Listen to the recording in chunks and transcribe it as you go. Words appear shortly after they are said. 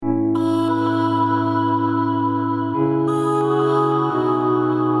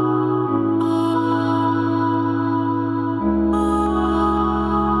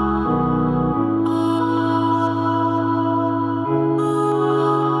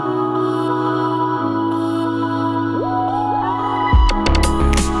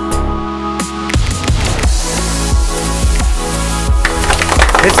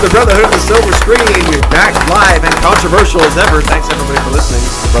It's the Brotherhood of the Silver Screen, back live and controversial as ever. Thanks everybody for listening.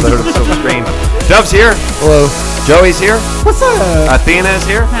 It's the Brotherhood of the Silver Screen. Dove's here. Hello. Joey's here. What's up? Athena is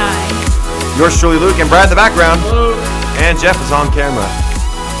here. Hi. Yours truly, Luke, and Brad in the background. Hello. And Jeff is on camera.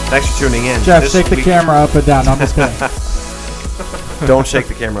 Thanks for tuning in. Jeff, shake the camera up and down. No, I'm just kidding. Don't shake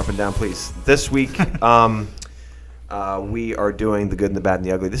the camera up and down, please. This week, we are doing The Good and the Bad and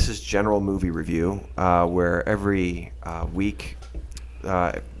the Ugly. This is general movie review, where every week,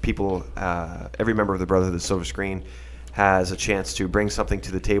 every member of the Brotherhood of the Silver Screen has a chance to bring something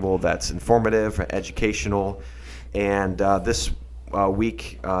to the table that's informative, educational, and this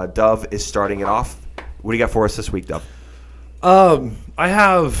week, Dove is starting it off. What do you got for us this week, Dove? I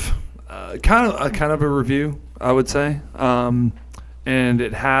have kind of a review, I would say, and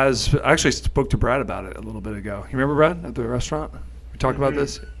it has. I actually spoke to Brad about it a little bit ago. You remember Brad at the restaurant? We talked about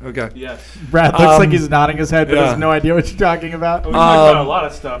this. Okay. Yes. Brad looks like he's nodding his head, but has no idea what you're talking about. We talked about a lot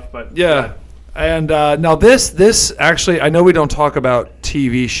of stuff, but yeah. And now this actually, I know we don't talk about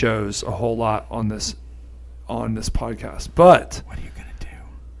TV shows a whole lot on this podcast, but What are you gonna do?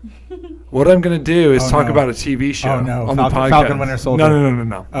 what I'm going to do is talk no. about a TV show Oh, no. on the podcast. Falcon Winter Soldier.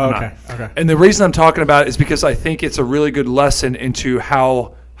 No. Oh, I'm okay. not. Okay. And the reason I'm talking about it is because I think it's a really good lesson into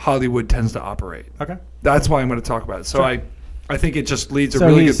how Hollywood tends to operate. Okay. That's why I'm going to talk about it. So Sure. I think it just leads a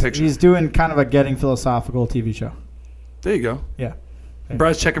really good picture. He's doing kind of a getting philosophical TV show. There you go. Yeah.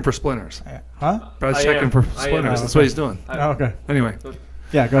 Brad's checking for splinters. Huh? Brad's I checking am. for I am. splinters. That's what he's doing. Oh, okay. Anyway.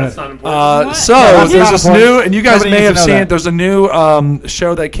 Yeah, go that's ahead. not important. So that's there's not this important. new, and you guys Nobody may needs have to know seen that. it. There's a new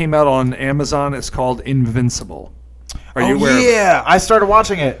show that came out on Amazon. It's called Invincible. Are you aware? Yeah, I started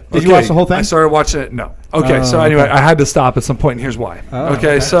watching it. Did you Okay, watch the whole thing? I started watching it. No. Okay. Oh, So anyway, okay. I had to stop at some point, and here's why. Oh, okay.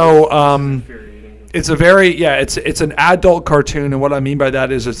 okay. So Infuriating. it's a very it's an adult cartoon, and what I mean by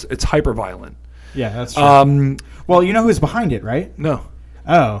that is it's hyper violent. Yeah, that's true. No. Well, you know who's behind it, right? Oh.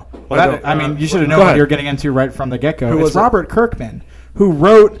 Well, don't- I mean, you should have Go known what ahead. you're getting into right from the get-go. Who It's was it? Robert Kirkman, who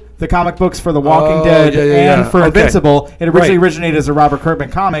wrote the comic books for The Walking Oh, Dead yeah. and for Okay. Invincible. It originally Right. originated as a Robert Kirkman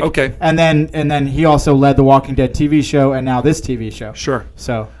comic. Okay. And then he also led the Walking Dead TV show and now this TV show. Sure.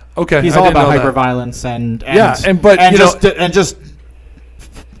 So Okay. he's I all didn't about know that. hyperviolence and Yeah, but, you know- just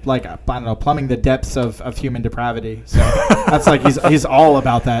like I don't know, plumbing the depths of human depravity. So that's like he's all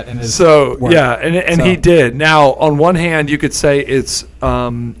about that in his So work. yeah, and So- he did. Now, on one hand, you could say it's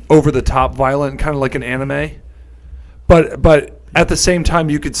over the top violent, kind of like an anime, but at the same time,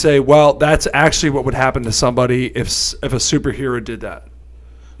 you could say, well, that's actually what would happen to somebody if a superhero did that.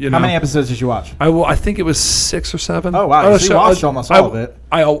 You know? How many episodes did you watch? I think it was 6 or 7. Oh, wow. So you watched almost all of it.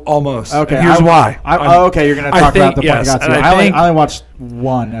 I almost. Okay. And here's why. Okay, you're going to talk about the point I got to. and I only watched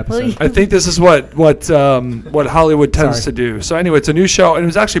one episode. I think this is what Hollywood tends Sorry. to do. So anyway, it's a new show, and it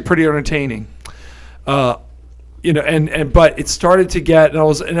was actually pretty entertaining. But it started to get, and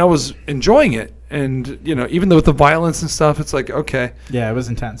I was enjoying it, and even though with the violence and stuff, it's like okay, Yeah, it was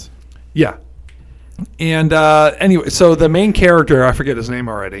intense. yeah. And anyway, so the main character, I forget his name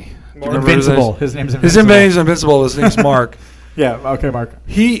already. Do you remember Invincible. His name's His Invincible. name's Invincible. His name's Mark. Yeah, okay, Mark.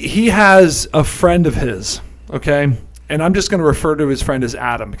 He has a friend of his, okay? And I'm just going to refer to his friend as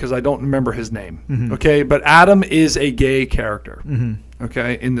Adam because I don't remember his name, Mm-hmm. okay? But Adam is a gay character,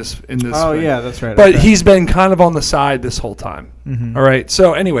 okay, in this Oh, thing. yeah, that's right. But okay. he's been kind of on the side this whole time, Mm-hmm. all right?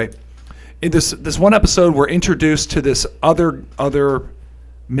 So anyway, in this one episode, we're introduced to this other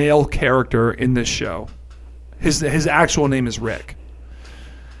male character in this show. His actual name is Rick.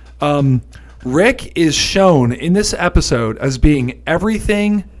 Rick is shown in this episode as being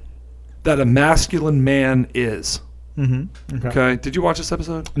everything that a masculine man is. Okay. Okay. Did you watch this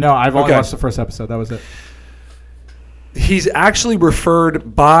episode? No, I've only Okay. watched the first episode. That was it. He's actually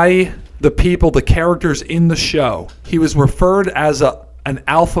referred by the people, the characters in the show. He was referred as an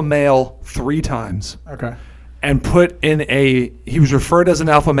alpha male 3 times Okay. and he was referred as an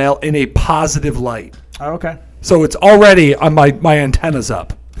alpha male in a positive light. Oh, okay. So it's already on my antennas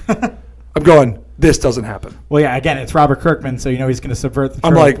up. I'm going, this doesn't happen. Well, yeah, again, it's Robert Kirkman, so he's going to subvert the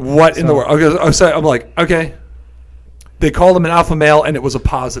I'm trope. like, what in the So- world? Okay, I'm like, okay. They called him an alpha male, and it was a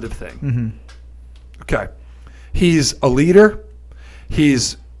positive thing. Mm-hmm. Okay. He's a leader.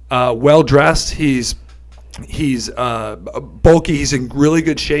 He's well dressed. He's bulky. He's in really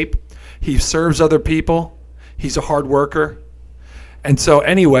good shape. He serves other people. He's a hard worker. And so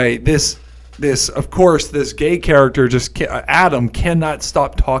anyway, this of course, this gay character Adam cannot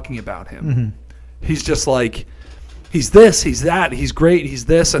stop talking about him. Mm-hmm. He's just like, he's this, he's that, he's great, he's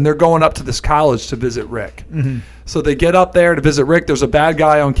this, and they're going up to this college to visit Rick. Mm-hmm. So they get up there to visit Rick. There's a bad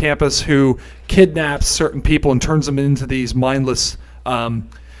guy on campus who kidnaps certain people and turns them into these mindless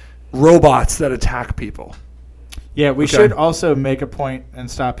robots that attack people. Yeah, we Okay. should also make a point and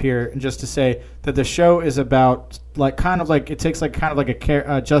stop here, and just to say that the show is about it takes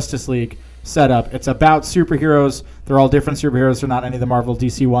a Justice League setup. It's about superheroes. They're all different superheroes. They're not any of the Marvel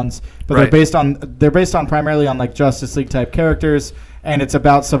DC ones, but Right. they're based on primarily on like Justice League type characters. And it's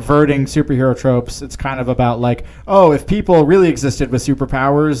about subverting superhero tropes. It's kind of about like, oh, if people really existed with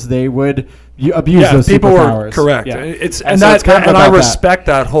superpowers, they would abuse those people superpowers. were correct. Yeah. It's And and so that it's kind of and I about that. respect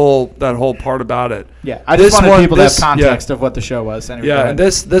that whole part about it. Yeah, I just This wanted one- people to have this- context of what the show was. Anyway, go Yeah, ahead. and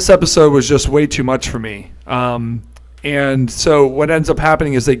this episode was just way too much for me. And so what ends up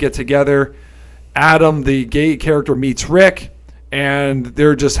happening is they get together. Adam, the gay character, meets Rick, and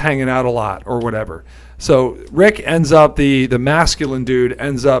they're just hanging out a lot or whatever. So Rick ends up, the masculine dude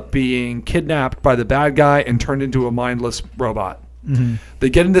ends up being kidnapped by the bad guy and turned into a mindless robot. Mm-hmm.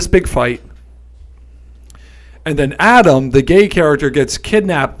 They get in this big fight. And then Adam, the gay character, gets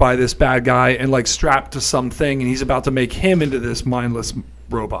kidnapped by this bad guy and like strapped to something, and he's about to make him into this mindless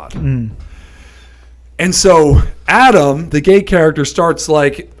robot. And so Adam, the gay character, starts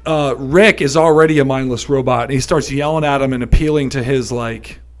like Rick is already a mindless robot, and he starts yelling at him and appealing to his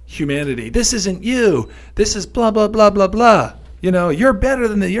like humanity. This isn't you. This is blah blah blah blah blah. You know, you're better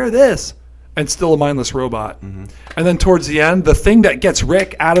than you're this, and still a mindless robot. And then towards the end, the thing that gets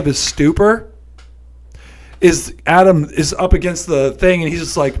Rick out of his stupor is Adam is up against the thing, and he's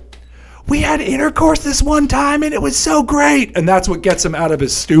just like, we had intercourse this one time and it was so great. And that's what gets him out of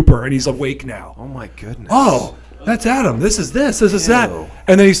his stupor, and he's awake now. Oh my goodness. Oh, that's Adam. This is that. Ew.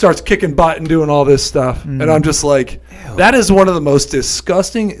 And then he starts kicking butt and doing all this stuff. And I'm just like, that is one of the most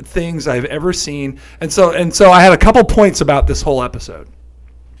disgusting things I've ever seen. And so I had a couple points about this whole episode.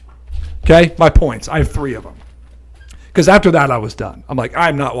 Okay? My points. I have 3 of them. Because after that, I was done. I'm like,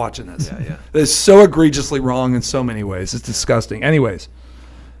 I'm not watching this. Yeah. It's so egregiously wrong in so many ways. It's disgusting. Anyways,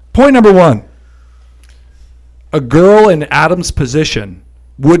 point number 1. A girl in Adam's position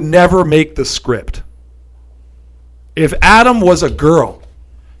would never make the script. If Adam was a girl,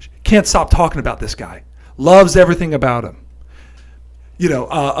 can't stop talking about this guy, loves everything about him. You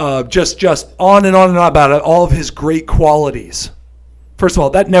know, just on and on about it, all of his great qualities. First of all,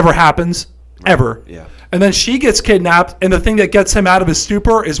 that never happens, ever. Yeah. And then she gets kidnapped, and the thing that gets him out of his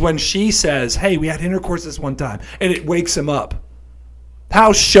stupor is when she says, hey, we had intercourse this one time, and it wakes him up.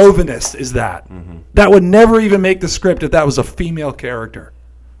 How chauvinist is that? That would never even make the script if that was a female character.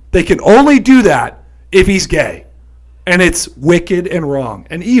 They can only do that if he's gay. And it's wicked and wrong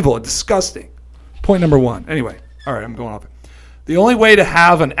and evil and disgusting. Point number 1. Anyway, all right, I'm going off it. The only way to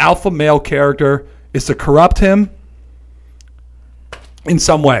have an alpha male character is to corrupt him in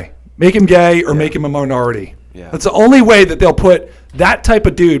some way. Make him gay or make him a minority. Yeah. That's the only way that they'll put that type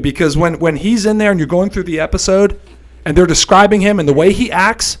of dude, because when he's in there and you're going through the episode and they're describing him and the way he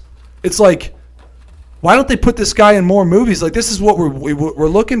acts, it's like, why don't they put this guy in more movies? Like, this is what we're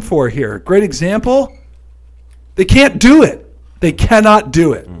looking for here. Great example. They can't do it. They cannot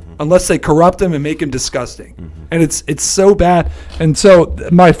do it unless they corrupt him and make him disgusting. And it's so bad. And so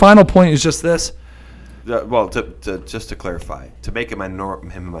my final point is just this. Well, just to clarify, to make him a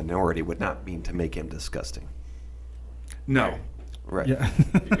minority would not mean to make him disgusting. No. Right. Yeah.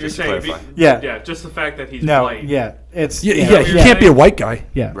 You're Just saying, clarify. Yeah. just the fact that he's No, white. yeah, it's Yeah, yeah, he yeah. can't be a white guy.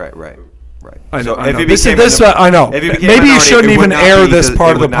 yeah. Right. I know. So I if know. he This became is I know. if he became Maybe you minority, shouldn't it would even not air be this dis-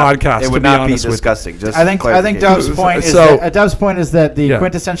 part it of the would not- podcast. It to would be not be honest with you. disgusting. Just I think clarification. Dove's point is So- Dove's point is that the Yeah.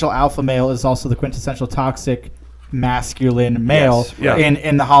 quintessential alpha male is also the quintessential toxic masculine male Yes, yeah.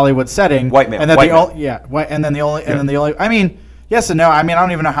 in the Hollywood setting. White male, And then white the male. and then the only I mean, yes and no. I mean, I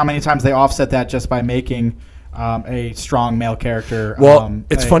don't even know how many times they offset that just by making a strong male character. Well,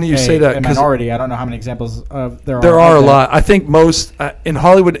 it's funny you say that, a 'cause minority. I don't know how many examples there are. There are a of that. lot. I think most in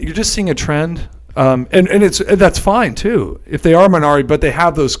Hollywood, you're just seeing a trend, and that's fine too if they are a minority, but they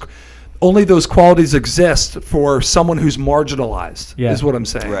have only those qualities exist for someone who's marginalized. Yeah. Is what I'm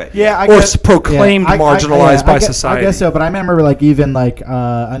saying. Right. Yeah, I Or guess, proclaimed marginalized by society. I guess so, but I remember like even like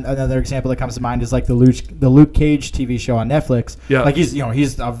another example that comes to mind is like the Luke Cage TV show on Netflix. Yeah. Like he's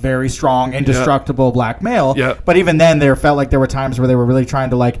a very strong, indestructible black male. Yeah. But even then, there felt like there were times where they were really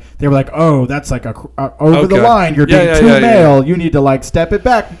trying to they were like, oh, that's like over the Okay. line. You're Yeah, being yeah, too yeah, yeah. male. You need to like step it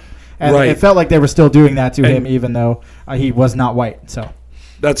back. And Right. it felt like they were still doing that to him, And- even though he was not white. So.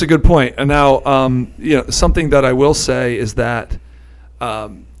 That's a good point. And now, something that I will say is that I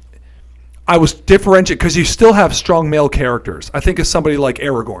was differentiated because you still have strong male characters. I think of somebody like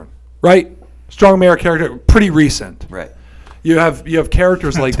Aragorn, right? Strong male character, pretty recent. Right. You have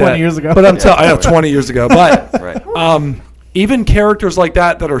characters like 20 that. years ago. But I know 20 years ago. But Right. even characters like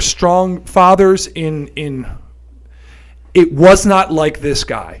that are strong fathers in it was not like this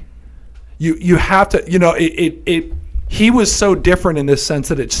guy. you have to, it he was so different in this sense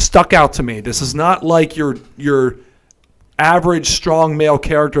that it stuck out to me. This is not like your average strong male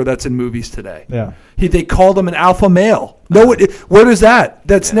character that's in movies today. Yeah. They called him an alpha male. No, where does that?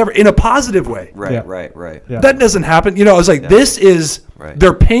 That's never in a positive way. Right, Yeah. right. Yeah. That doesn't happen. I was like, this is Right.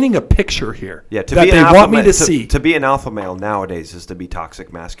 they're painting a picture here. Yeah, to that be they an alpha want me male, to see. To be an alpha male nowadays is to be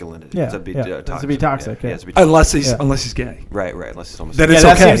toxic masculinity. Yeah, to be yeah. toxic. To be toxic, yeah. to be toxic. unless he's Yeah. gay. Right. Unless it's almost. Then Yeah, it's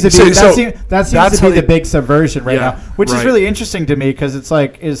that okay. seems to be, So- that seems that's to how be the they- big subversion right Yeah, now, which is right. really interesting to me because it's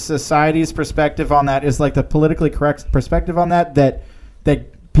like, is society's perspective on that, is like the politically correct perspective on that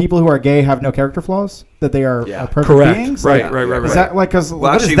people who are gay have no character flaws, that they are Yeah. perfect Correct. beings? Right, Like, right. Is that like, because Well,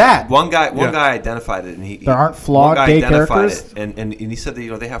 what actually, is that? One guy Yeah. identified it, and he There aren't flawed one guy gay identified characters? it, and he said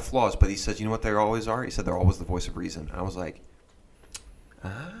that they have flaws, but he says what they always are. He said they're always the voice of reason. And I was like,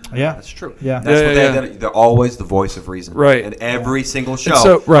 Yeah. that's true. Yeah. That's Yeah, what yeah, they they're always the voice of reason. Right. In every single show.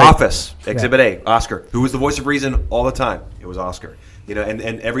 so- right. Office, Exhibit A, Oscar. Who was the voice of reason all the time? It was Oscar.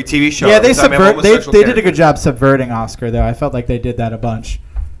 And every TV show. Yeah, they every time have a they homosexual did a character. good job subverting Oscar, though. I felt like they did that a bunch.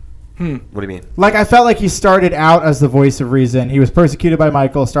 What do you mean? Like, I felt like he started out as the voice of reason. He was persecuted by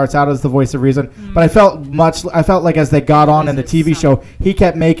Michael, starts out as the voice of reason. But I felt like as they got on in the TV show, he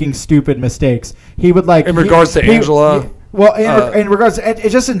kept making stupid mistakes. He would like In regards to Angela? Well, in regards,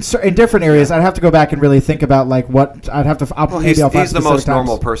 it's just in different areas. I'd have to go back and really think about like what I'd have to. Well, Maybe I'll find he's the specific most times.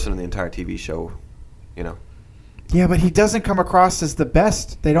 normal person in the entire TV show. Yeah, but he doesn't come across as the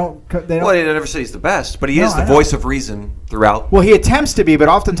best. They don't. Well, I never say he's the best, but he No, is the I know. voice of reason throughout. Well, he attempts to be, but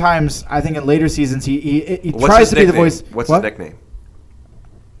oftentimes, I think in later seasons, he What's tries his to be the nickname? voice. What's what? his nickname?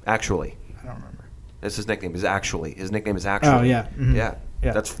 Actually. I don't remember. That's his nickname. Is actually. His nickname is actually. Oh, yeah. Mhm. Yeah.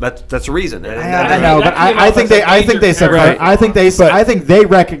 Yeah. That's a reason. I know, but That came I off think as they, a I think they major subverted. character. I think they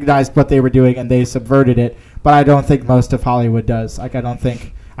recognized what they were doing and they subverted it. But I don't think most of Hollywood does. Like,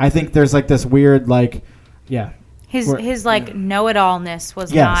 I think there's like this weird yeah. His like know-it-allness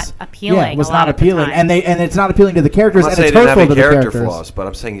was Yes. not appealing. Yeah, it was a lot not of the appealing, time. and it's not appealing to the I'm characters, not and saying it's he didn't have hurtful any to the character characters. flaws, but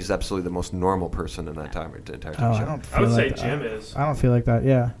I'm saying he's absolutely the most normal person in that entire TV Oh, show. I don't. Feel I would say like that. Jim is. I don't feel like that.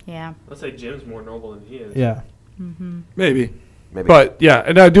 Yeah. Yeah. Let's say Jim's more noble than he is. Yeah. Maybe. Maybe. But yeah,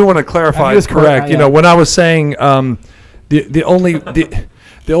 and I do want to clarify. he was Correct. correct, yeah. When I was saying the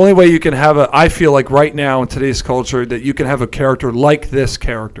only way you can have I feel like right now in today's culture that you can have a character like this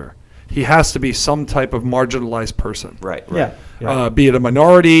character, he has to be some type of marginalized person. Right. Yeah. Be it a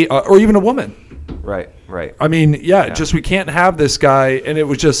minority or even a woman. Right. I mean, Yeah. just we can't have this guy, and it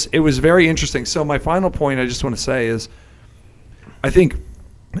was very interesting. So my final point I just want to say is, I think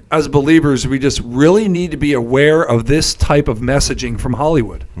as believers we just really need to be aware of this type of messaging from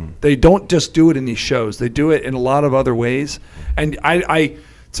Hollywood. They don't just do it in these shows; they do it in a lot of other ways. And I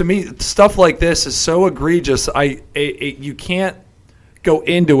to me, stuff like this is so egregious. You can't go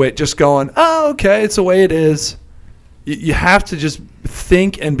into it just going, "Oh, okay, it's the way it is." You have to just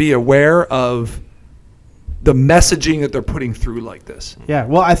think and be aware of the messaging that they're putting through like this. Yeah.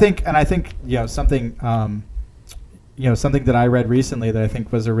 Well, I think something something that I read recently that I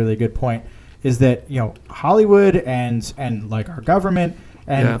think was a really good point is that Hollywood and like our government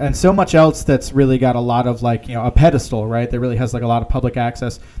and so much else that's really got a lot of like a pedestal, right? That really has like a lot of public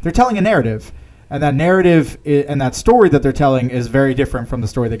access. They're telling a narrative, and that narrative and that story that they're telling is very different from the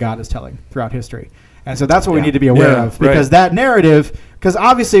story that God is telling throughout history. And so that's what we need to be aware Yeah, of, because right. that narrative, because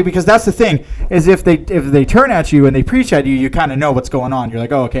that's the thing, is if they turn at you and they preach at you, you kind of know what's going on. You're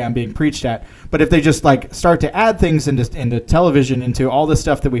like, oh, okay, I'm being preached at. But if they just like start to add things into television, into all the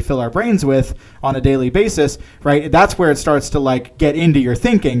stuff that we fill our brains with on a daily basis, right? That's where it starts to like get into your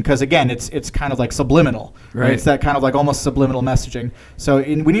thinking, because again, it's kind of like subliminal, right? It's that kind of like almost subliminal messaging. So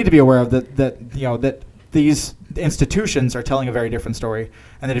we need to be aware of that these institutions are telling a very different story,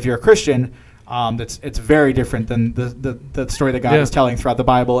 and that if you're a Christian, it's very different than the story that God is telling throughout the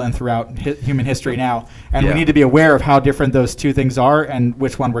Bible and throughout human history now. And we need to be aware of how different those two things are and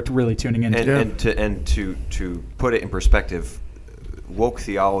which one we're really tuning into. And to put it in perspective, woke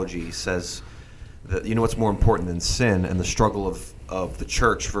theology says that what's more important than sin and the struggle of the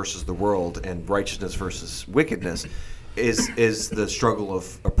church versus the world and righteousness versus wickedness is the struggle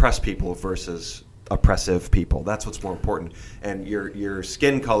of oppressed people versus oppressive people. That's what's more important, and your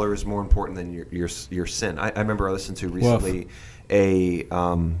skin color is more important than your sin. I remember I listened to recently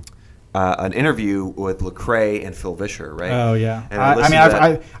an interview with Lecrae and Phil Vischer, right? Oh yeah. And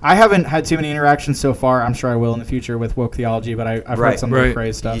I haven't had too many interactions so far. I'm sure I will in the future with woke theology, but I've heard some of the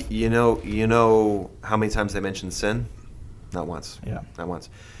Lecrae stuff. You know how many times they mention sin? Not once. Yeah. Not once.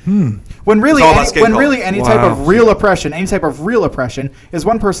 When really, It's all about skin color. any type of real oppression, is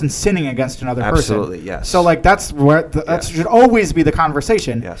one person sinning against another person. Absolutely, yes. So like that's where that should always be the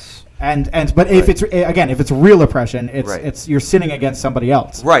conversation. Yes. But if it's real oppression, it's you're sinning against somebody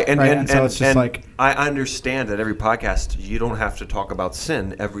else. Right. And so it's just like, I understand that every podcast you don't have to talk about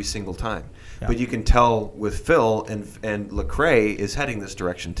sin every single time. Yeah. But you can tell with Phil and Lecrae is heading this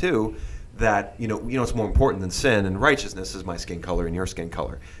direction too, that it's more important than sin, and righteousness is my skin color and your skin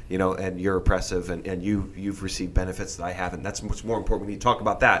color, and you're oppressive and you've received benefits that I haven't. That's what's more important. We need to talk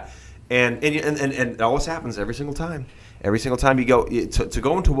about that. And it always happens every single time. Every single time you go to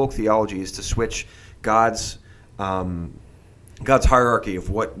go into woke theology is to switch God's hierarchy of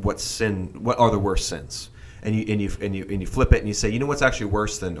what are the worst sins. And you flip it and you say, what's actually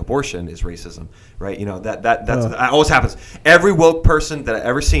worse than abortion is racism, right? That always happens. Every woke person that I've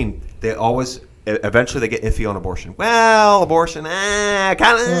ever seen, they always eventually they get iffy on abortion. Well, abortion, it's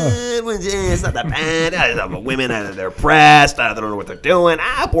not that bad. Women, they're oppressed. They don't know what they're doing.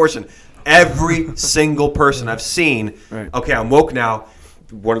 Abortion. Every single person I've seen. Right. Okay, I'm woke now.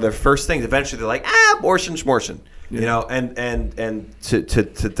 One of their first things, eventually they're like, abortion, schmortion. Yeah. And to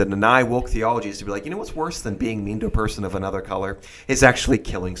deny woke theology is to be like, what's worse than being mean to a person of another color? It's actually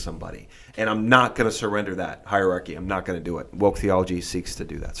killing somebody. And I'm not going to surrender that hierarchy. I'm not going to do it. Woke theology seeks to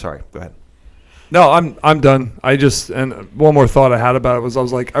do that. Sorry, go ahead. No, I'm done. And one more thought I had about it was I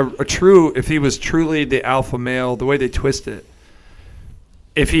was like, if he was truly the alpha male, the way they twist it,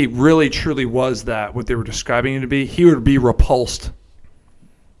 if he really truly was that, what they were describing him to be, he would be repulsed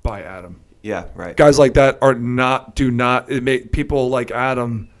by Adam. Yeah, right. Guys like that it make people like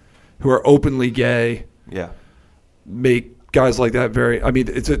Adam, who are openly gay, make guys like that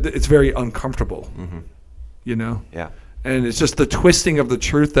it's very uncomfortable. Mm-hmm. Yeah. And it's just the twisting of the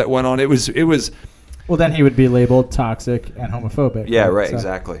truth that went on. It was. Well, then he would be labeled toxic and homophobic. Yeah, right. So,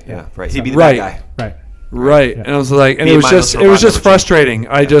 exactly. Yeah, right. He'd be the bad guy. Right. Right. Yeah. And I was like, and it was just frustrating.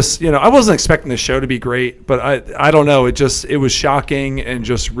 I just, I wasn't expecting the show to be great, but I don't know. It was shocking and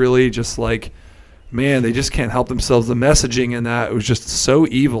just really just like, man, they just can't help themselves. The messaging in that, it was just so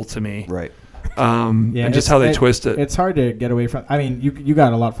evil to me. Right. And just how they twist it. It's hard to get away from. I mean, you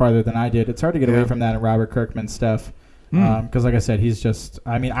got a lot farther than I did. It's hard to get away from that in Robert Kirkman stuff. Because like I said, he's just.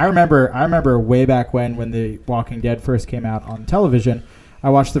 I mean, I remember way back when The Walking Dead first came out on television. I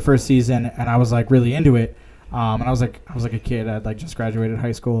watched the first season and I was like really into it. And I was like a kid. I'd like just graduated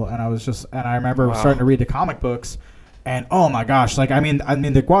high school, and I remember starting to read the comic books, and oh my gosh, like I mean,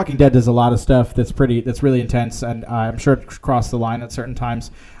 The Walking Dead does a lot of stuff that's really intense, and I'm sure it crossed the line at certain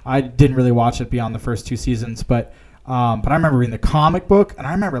times. I didn't really watch it beyond the first 2 seasons, but I remember reading the comic book, and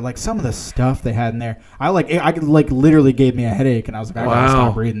I remember like some of the stuff they had in there. I literally gave me a headache, and I was like, I gotta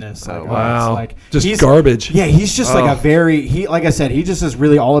stop reading this. Like, wow, like just garbage. Yeah, he's just like like I said, he just is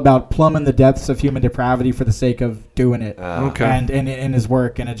really all about plumbing the depths of human depravity for the sake of doing it. And in his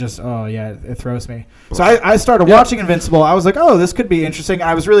work, and it just it throws me. So I started watching Invincible. I was like, oh, this could be interesting.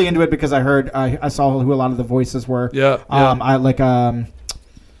 I was really into it because I saw who a lot of the voices were. I like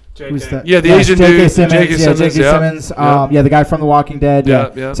who's that? Yeah, the Asian J.K. dude. Simmons. J.K. Simmons. The guy from The Walking Dead.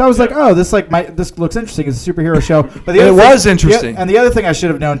 Yeah. So I was like, oh, this looks interesting. It's a superhero show. But it was interesting. And the other thing I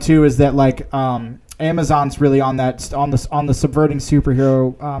should have known too is that like Amazon's really on the subverting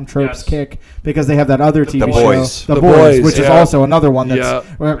superhero tropes kick, because they have that other TV show, The Boys, which is also another one that's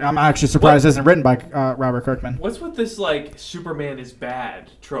I'm actually surprised isn't written by Robert Kirkman. What's with this like Superman is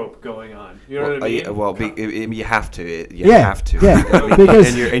bad trope going on? You know what I mean? You have to. You have to. Yeah,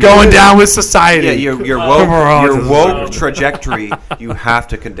 because going down with society. Yeah, your woke trajectory. You have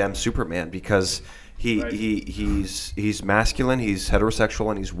to condemn Superman because he's masculine, he's heterosexual,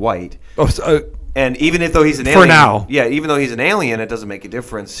 and he's white. And even though he's an alien, for now, even though he's an alien, it doesn't make a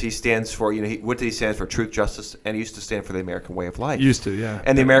difference. He stands for, what did he stand for? Truth, justice, and he used to stand for the American way of life. Used to, yeah.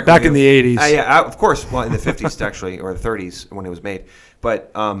 And the American back in the 80s. Of course. Well, in the 50s actually, or the 30s when it was made.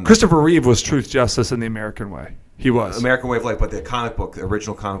 But Christopher Reeve was truth, justice, and the American way. He was American way of life, but the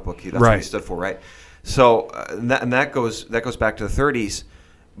original comic book, that's what he stood for, right? So that goes back to the 30s.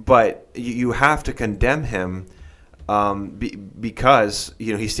 But you have to condemn him. Because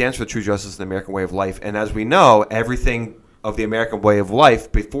he stands for the true justice and the American way of life, and as we know, everything of the American way of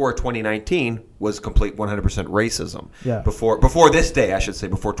life before 2019 was complete 100% racism. Yeah. Before this day, I should say,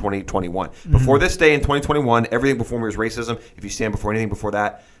 before 2021. Mm-hmm. Before this day in 2021, everything before me was racism. If you stand before anything before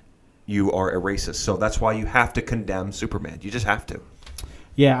that, you are a racist. So that's why you have to condemn Superman. You just have to.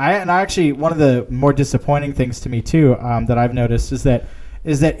 Yeah, I actually, one of the more disappointing things to me too that I've noticed is that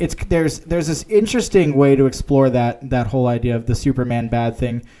there's this interesting way to explore that whole idea of the Superman bad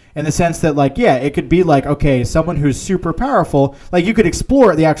thing, in the sense that, like, yeah, it could be like, okay, someone who's super powerful, like you could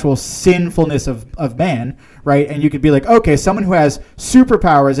explore the actual sinfulness of man, right? And you could be like, okay, someone who has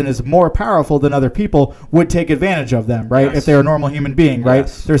superpowers and is more powerful than other people would take advantage of them, right? Yes. If they're a normal human being, right?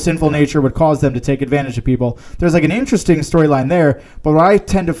 Yes. Their sinful nature would cause them to take advantage of people. There's like an interesting storyline there, but what I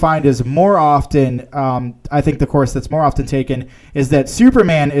tend to find is more often, I think the course that's more often taken is that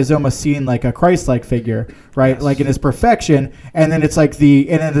Superman is almost seen like a Christ-like figure, right? Yes. Like in his perfection, and then it's like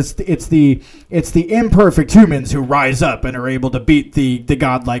it's the imperfect humans who rise up and are able to beat the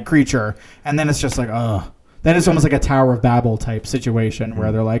godlike creature, and then it's just like, then it's almost like a Tower of Babel type situation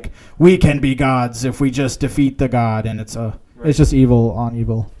where they're like, we can be gods if we just defeat the god, and it's just evil on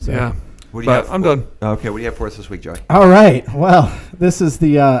evil. So. Yeah. What do you have I'm done. Okay, what do you have for us this week, Joey? All right. Well, this is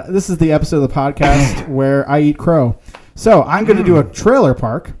the episode of the podcast where I eat crow. So I'm going to do a trailer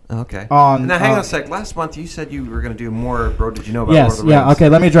park. Okay. Now hang on a sec. Last month you said you were going to do more Bro Did You Know About yes, Lord of the yeah, Rings. okay,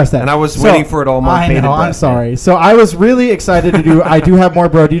 let me address that. And I was waiting for it all month. I know, I'm sorry. So I was really excited to do, I do have more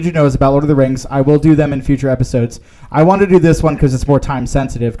Bro Did You Knows about Lord of the Rings. I will do them in future episodes. I want to do this one because it's more time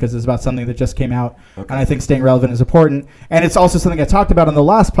sensitive, because it's about something that just came out, and I think staying relevant is important. And it's also something I talked about on the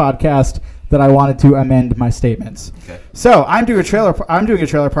last podcast that I wanted to amend my statements. Okay. So I'm doing a trailer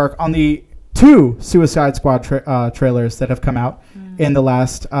park on the 2 Suicide Squad trailers that have come out in the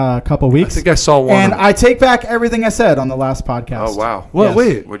last couple weeks. I think I saw one. And I take back everything I said on the last podcast. Oh, wow. Well, Yes.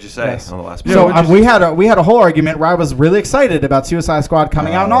 wait. What'd you say Yes. on the last So podcast? we had a whole argument where I was really excited about Suicide Squad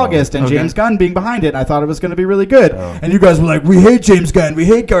coming out in August and okay. James Gunn being behind it, and I thought it was going to be really good. And you guys were like, "We hate James Gunn. We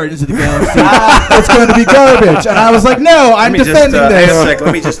hate Guardians of the Galaxy. It's going to be garbage." And I was like, "No, I'm defending Hang on a this." sec.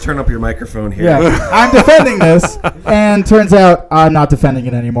 Let me just turn up your microphone here. Yeah, I'm defending this, and turns out I'm not defending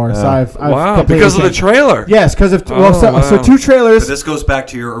it anymore. So I've Wow, completely because of the changed. trailer. Yes, because of so wow. 2 trailers. So this goes back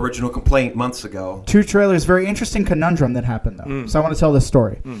to your original complaint months ago. 2 trailers, very interesting conundrum that happened, though. So I want to tell this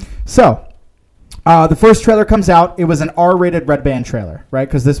story. So, the first trailer comes out. It was an R-rated Red Band trailer, right?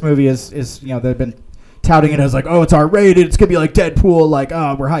 Because this movie is they've been touting it as like, oh, it's R-rated. It's going to be like Deadpool. Like,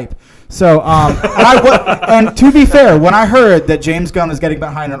 oh, we're hype. So, and to be fair, when I heard that James Gunn was getting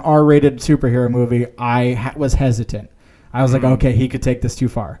behind an R-rated superhero movie, I was hesitant. I was like, okay, he could take this too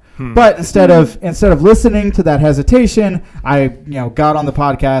far. But instead of listening to that hesitation, I got on the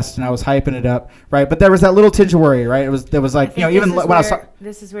podcast and I was hyping it up, right? But there was that little tinge of worry, right? There was like even when I saw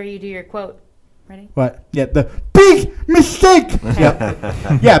this is where you do your quote. Ready? what? Yeah, the big mistake.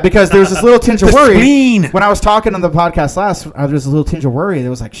 Yeah, because there was this little tinge of The worry spleen. when I was talking on the podcast last. There was a little tinge of worry. There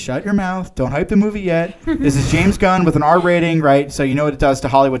was like, shut your mouth, don't hype the movie yet. This is James Gunn with an R rating, right? So you know what it does to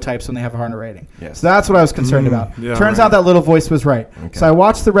Hollywood types when they have a hard rating. Yes. So that's what I was concerned about. yeah, Turns right. out that little voice was right. Okay. So I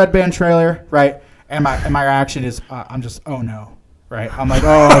watched the Red Band trailer, right? And my reaction is, I'm just, oh no, right? I'm like,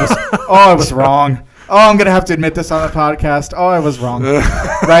 I was wrong. Oh, I'm gonna have to admit this on the podcast. Oh, I was wrong,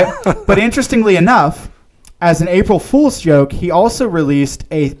 right? But interestingly enough, as an April Fool's joke, he also released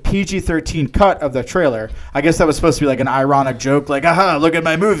a PG-13 cut of the trailer. I guess that was supposed to be like an ironic joke, like, aha, look at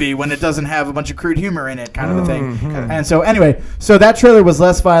my movie when it doesn't have a bunch of crude humor in it, kind of a thing. And so anyway, so that trailer was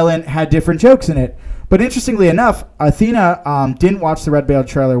less violent, had different jokes in it. But interestingly enough, Athena didn't watch the Red Band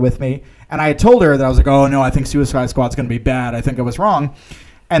trailer with me, and I had told her that I was like, oh no, I think Suicide Squad's going to be bad. I think I was wrong.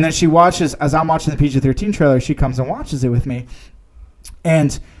 And then she watches, as I'm watching the PG-13 trailer, she comes and watches it with me.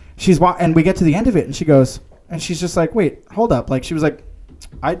 And and we get to the end of it, and she goes, and she's just like, wait, hold up. Like, she was like,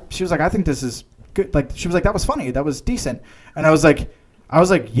 I think this is good. Like, she was like, that was funny. That was decent. And I was like,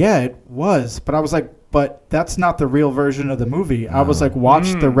 yeah, it was. But I was like, but that's not the real version of the movie. I was like,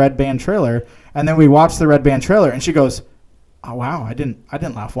 watch the Red Band trailer. And then we watched the Red Band trailer, and she goes, oh, wow, I didn't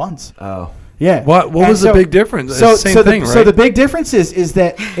laugh once. Oh. Yeah. What was the big difference? So, Same so thing, the right? so the big difference is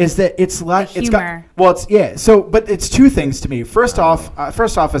that it's like it's got humor. well it's yeah so but it's 2 things to me. First off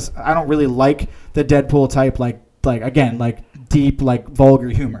is I don't really like the Deadpool type like again like deep like vulgar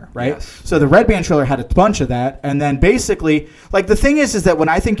humor, right? Yes. So the Red Band trailer had a bunch of that, and then basically like the thing is that when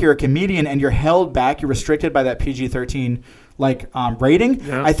I think you're a comedian and you're held back, you're restricted by that PG-13 rating.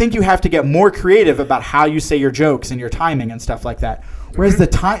 Yeah. I think you have to get more creative about how you say your jokes and your timing and stuff like that. Whereas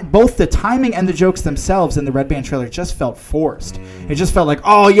both the timing and the jokes themselves in the Red Band trailer just felt forced. It just felt like,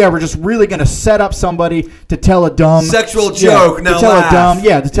 oh yeah, we're just really gonna set up somebody to tell a dumb Sexual joke, now to tell laugh. a dumb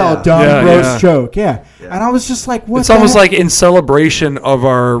Yeah, gross yeah. joke, yeah. And I was just like, what? It's the almost heck? like in celebration of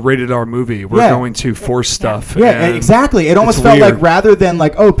our rated R movie, we're Yeah. going to force stuff. Yeah, and exactly. It almost it's felt weird. like rather than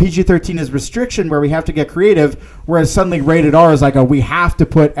like, oh, PG-13 is restriction where we have to get creative, whereas suddenly rated R is like, oh, we have to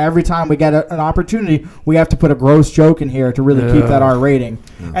put, every time we get an opportunity, we have to put a gross joke in here to really keep that R rating.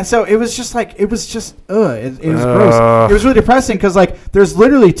 And so it was just like, it was gross. It was really depressing because like there's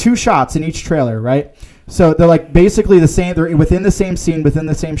literally 2 shots in each trailer, right? So they're like basically the same. They're within the same scene, within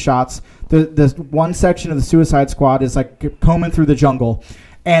the same shots. The one section of the Suicide Squad is like combing through the jungle,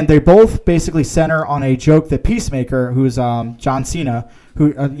 and they both basically center on a joke that Peacemaker, who's John Cena,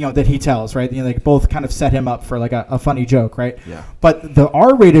 who that he tells, right? They both kind of set him up for like a funny joke, right? Yeah. But the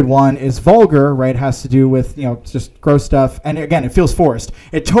R-rated one is vulgar, right? Has to do with just gross stuff, and again, it feels forced.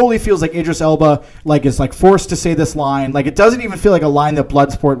 It totally feels like Idris Elba is like forced to say this line. Like it doesn't even feel like a line that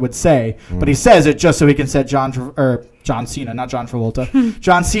Bloodsport would say, but he says it just so he can set John Cena, not John Travolta,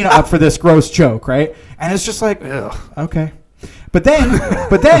 John Cena up for this gross joke, right? And it's just like, okay. But then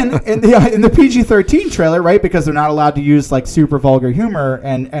in the PG-13 trailer, right, because they're not allowed to use like super vulgar humor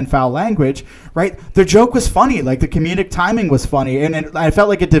and foul language, right? The joke was funny, like the comedic timing was funny, and I felt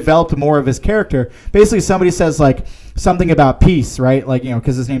like it developed more of his character. Basically, somebody says like something about peace, right? Like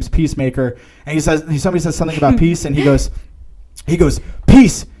because his name's Peacemaker, and somebody says something about peace, and he goes,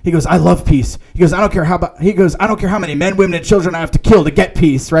 peace. He goes, I love peace. He goes, I don't care how many men, women, and children I have to kill to get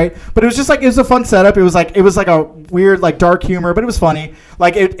peace, right? But it was just like, it was a fun setup. It was like a weird, like dark humor, but it was funny.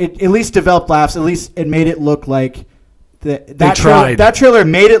 Like it at least developed laughs. At least it made it look like that trailer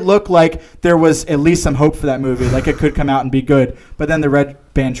made it look like there was at least some hope for that movie. Like it could come out and be good. But then the Red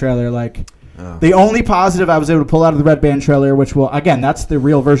Band trailer, the only positive I was able to pull out of the Red Band trailer, which that's the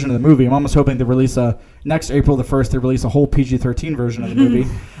real version of the movie. I'm almost hoping to release next April the 1st, they release a whole PG-13 version of the movie.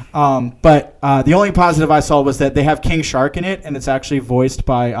 But the only positive I saw was that they have King Shark in it, and it's actually voiced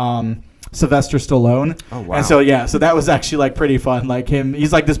by Sylvester Stallone. Oh, wow. And so that was actually like pretty fun. Like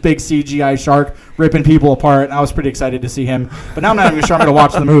he's like this big CGI shark ripping people apart, and I was pretty excited to see him. But now I'm not even sure I'm going to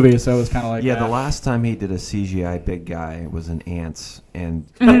watch the movie, so it was kind of like the last time he did a CGI big guy was in Ants, and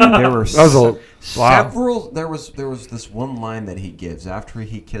there were several. There was this one line that he gives after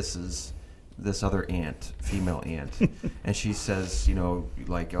he kisses this other ant, female ant, and she says,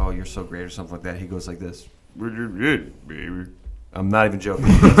 like, "Oh, you're so great" or something like that. He goes like this, "Baby." I'm not even joking.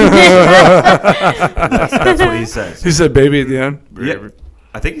 That's what he says. He said "baby" at the end. Yeah,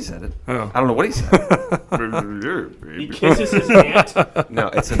 I think he said it. Oh. I don't know what he said. He kisses his ant. No,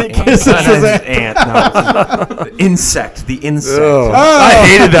 it's an ant. Kisses his ant. No, the insect. The insect. Oh. I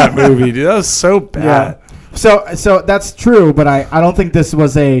hated that movie, dude. That was so bad. Yeah. So that's true, but I don't think this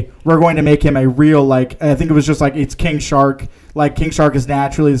was we're going to make him a real, I think it was just like it's King Shark. Like King Shark is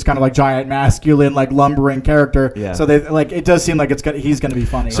naturally this kind of like giant masculine lumbering character. Yeah. So they it does seem like he's going to be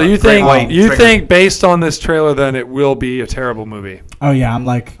funny. So you think based on this trailer then it will be a terrible movie? Oh yeah,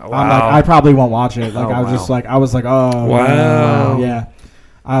 I probably won't watch it. I was like oh wow.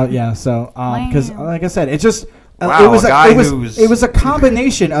 Yeah. So because like I said, it's just. Wow, it was a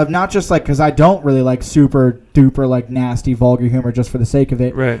combination of not just because I don't really like super duper nasty vulgar humor just for the sake of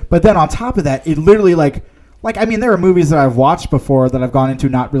it. Right. But then on top of that, it literally there are movies that I've watched before that I've gone into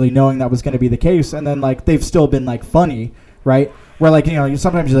not really knowing that was going to be the case, and then they've still been funny, right? Where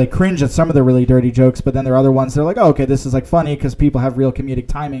sometimes you cringe at some of the really dirty jokes, but then there are other ones that are like, oh, okay, this is funny because people have real comedic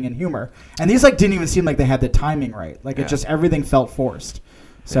timing and humor, and these didn't even seem like they had the timing right. It just everything felt forced.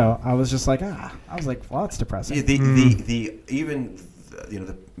 So I was just well, that's depressing.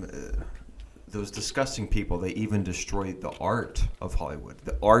 Those disgusting people, they even destroyed the art of Hollywood.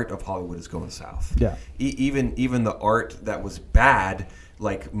 The art of Hollywood is going south. Yeah. Even the art that was bad,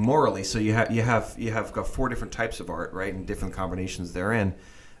 morally. So you have got 4 different types of art, right, and different combinations therein.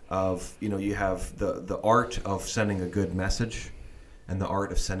 Of you have the art of sending a good message, and the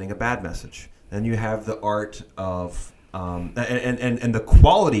art of sending a bad message. Then you have the art of and the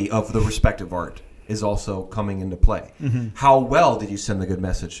quality of the respective art is also coming into play. Mm-hmm. How well did you send the good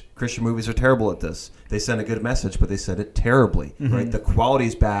message? Christian movies are terrible at this. They send a good message, but they send it terribly, mm-hmm. right? The quality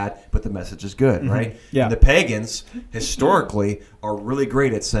is bad, but the message is good, mm-hmm. right? Yeah. And the pagans, historically, are really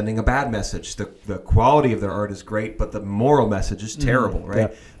great at sending a bad message. The quality of their art is great, but the moral message is terrible, mm-hmm.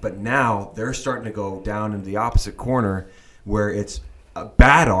 right? Yeah. But now they're starting to go down into the opposite corner where it's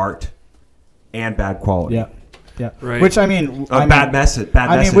bad art and bad quality. Yeah. Yeah, right. Which bad message,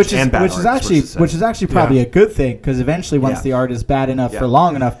 which is actually probably a good thing because eventually, once the art is bad enough for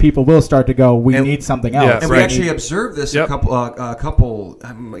long enough, people will start to go, "We need something else." Yeah, and we actually observed this a couple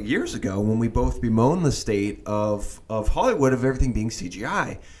years ago when we both bemoaned the state of Hollywood of everything being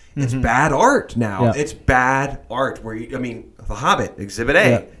CGI. It's mm-hmm. bad art now. Yeah. It's bad art. The Hobbit, Exhibit A.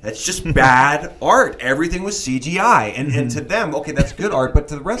 Yeah. It's just bad art. Everything was CGI. And to them, okay, that's good art. But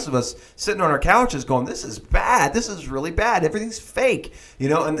to the rest of us sitting on our couches going, this is bad. This is really bad. Everything's fake. So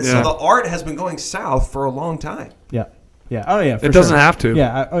the art has been going south for a long time. Yeah. Yeah. Oh yeah. For It doesn't sure. have to.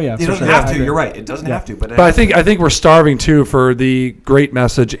 Yeah. Oh yeah. It for doesn't sure. have I to. agree. You're right. It doesn't have to. But I think we're starving too for the great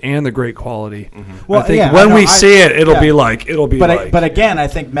message and the great quality. Well, I think yeah, when I know, we see it, it'll yeah. be like But again, I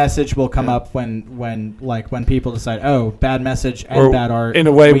think message will come up when people decide, oh, bad message and Or bad art. in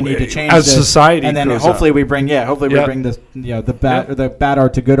a way, we need to change as this. society and then grows hopefully up. we bring this the bad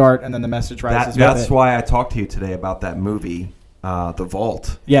art to good art, and then the message rises. That's with it. why I talked to you today about that movie, The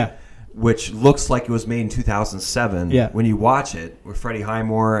Vault. Yeah. Which looks like it was made in 2007. Yeah. When you watch it with Freddie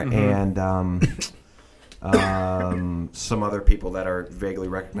Highmore and some other people that are vaguely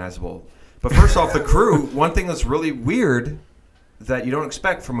recognizable. But first off, the crew. One thing that's really weird that you don't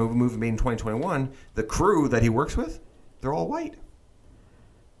expect from a movie made in 2021, the crew that he works with, they're all white.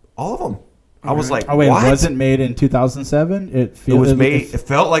 All of them. I was like, oh wait, what? it wasn't made in 200007. It felt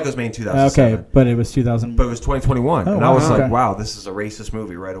like it was made in 2007. Okay, but it was 2000. But it was 2021, Oh, and I was wow, like, okay. "Wow, this is a racist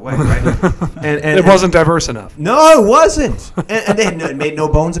movie right away." Right? and it wasn't diverse enough. No, it wasn't, and they made no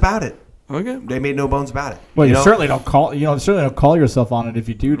bones about it. Okay. They made no bones about it. Well, you know? certainly don't call yourself on it if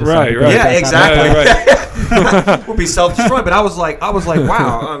you do decide. Right, to go right. Yeah, that kind of- exactly. We'll be self-destroyed. But I was like,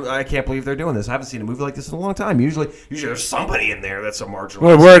 wow, I can't believe they're doing this. I haven't seen a movie like this in a long time. Usually there's somebody in there that's a marginalized.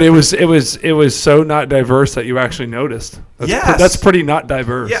 Well, word. It was so not diverse that you actually noticed. Yes. That's pretty not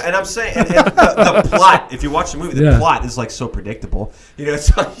diverse. Yeah, and I'm saying and the plot. If you watch the movie, the plot is like so predictable. You know,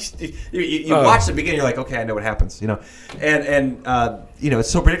 it's like, you watch the beginning, you're like, okay, I know what happens. You know, and you know,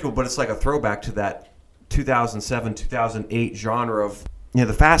 it's so predictable, but it's like a throwback to that 2007, 2008 genre of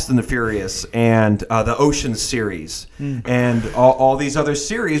the Fast and the Furious and the Ocean's series and all these other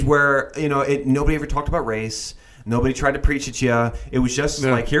series where nobody ever talked about race. Nobody tried to preach at you. It was just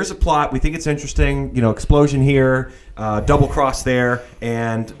like, here's a plot. We think it's interesting. Explosion here, double cross there,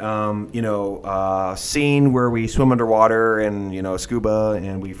 and scene where we swim underwater and scuba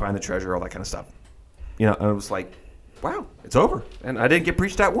and we find the treasure, all that kind of stuff. And it was like, wow, it's over, and I didn't get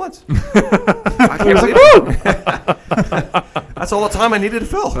preached at once. I can't believe it. That's all the time I needed to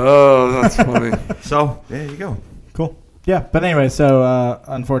fill. Oh, that's funny. So there you go. Cool. Yeah, but anyway, so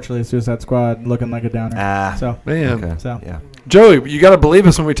unfortunately, Suicide Squad looking like a downer. So Man. Okay. So. Yeah. Joey, you got to believe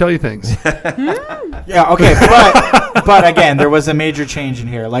us when we tell you things. Yeah, okay, but again, there was a major change in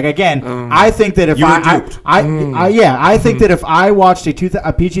here. Like again, I think that if You were duped. I think that if I watched a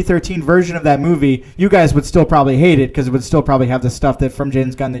PG-13 version of that movie, you guys would still probably hate it because it would still probably have the stuff that from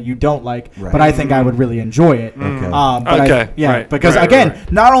James Gunn that you don't like. Right. But I think I would really enjoy it. Okay.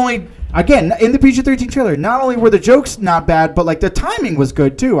 Because not only. Again, in the PG-13 trailer, not only were the jokes not bad, but like the timing was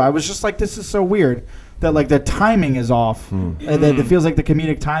good too. I was just like, this is so weird that like the timing is off. And that it feels like the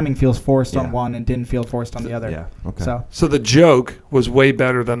comedic timing feels forced on one and didn't feel forced on the other. Yeah. Okay. So the joke was way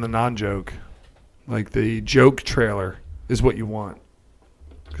better than the non-joke. Like the joke trailer is what you want.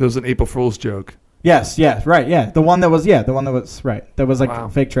 Because it was an April Fool's joke. Yes, right, yeah. The one that was right. That was like a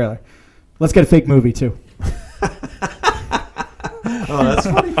fake trailer. Let's get a fake movie too. Oh, that's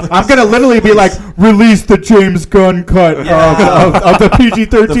funny. I'm gonna literally be like, release the James Gunn cut of the PG-13.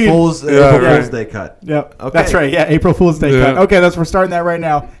 The April Fool's Day cut. Yep, Okay. that's right. Yeah, April Fool's Day cut. Okay, we're starting that right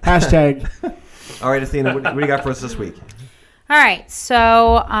now. Hashtag. All right, Athena, what do you got for us this week? All right,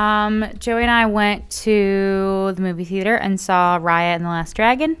 so Joey and I went to the movie theater and saw Raya and the Last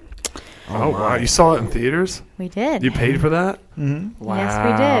Dragon. Oh, wow. You saw it in theaters? We did. You paid for that? Mm-hmm. Wow. Yes,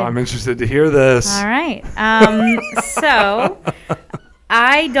 we did. I'm interested to hear this. All right. So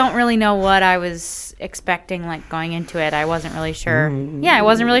I don't really know what I was expecting, like going into it. I wasn't really sure. Yeah, I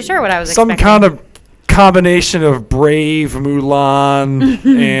wasn't really sure what I was Some expecting. kind of combination of Brave, Mulan,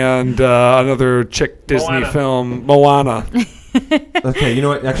 and another chick Disney film, Moana. Okay, you know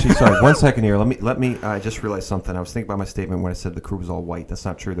what? Actually, sorry. 1 second here. Let me. I just realized something. I was thinking about my statement when I said the crew was all white. That's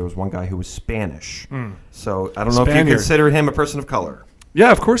not true. There was one guy who was Spanish. So I don't know if you Spaniard. consider him a person of color.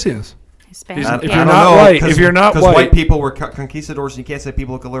 Yeah, of course he is. Hispanic. If Yeah. you're I don't not know, white, 'cause- if you're not 'cause white- white people were conquistadors, and you can't say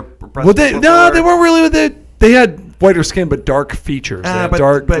people of color. Well, they weren't really. They had whiter skin, but dark features. They had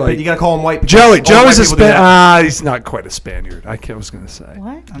dark, but you gotta call him white. because Joey's all a white people do that. Spaniard. He's not quite a Spaniard. I was going to say.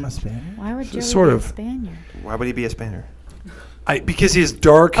 What? I'm a Spaniard. Why would Joey Sort be of. a Spaniard? Why would he be a Spaniard? Because he's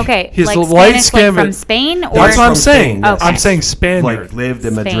dark. Okay, He's like light Spanish, skin. like from Spain, or That's what I'm from saying. Spain, yes. I'm saying Spaniard. Like lived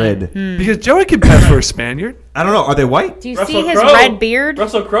in Spain. Madrid. Because Joey can pass for a Spaniard. I don't know. Are they white? Do you Russell see his Crowe. red beard?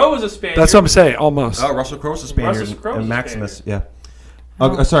 Russell Crowe was a Spaniard. That's what I'm saying. Almost. Oh, Russell Crowe's a Spaniard. Russell Crowe's and a Maximus, Spaniard. yeah.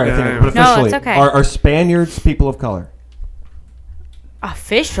 Oh, sorry, Yeah, I think, yeah. but No, officially, it's okay. are Spaniards people of color?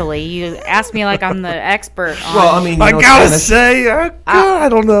 Officially, you asked me like I'm the expert on. Well, I mean, you I know gotta Spanish. say, I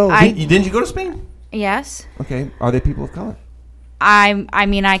don't know. I- Didn't you go to Spain? Yes. Okay, are they people of color? I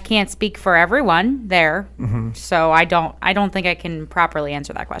mean, I can't speak for everyone there, so I don't think I can properly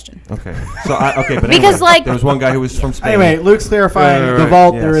answer that question. Okay. So but because anyway, there was one guy who was from Spain. Anyway, Luke's clarifying the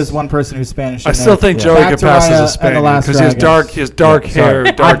vault. Yes. There is one person who's Spanish. I still think Joey could pass as a Spaniard because he has dark hair.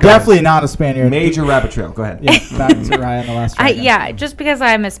 I'm definitely not a Spaniard. Major rabbit trail. Go ahead. Yeah, back to Raya and the Last Dragon. Just because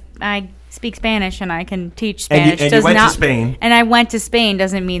I speak Spanish and I can teach Spanish and you went to Spain. And I went to Spain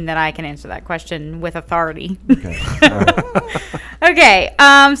doesn't mean that I can answer that question with authority. Okay. All right. Okay.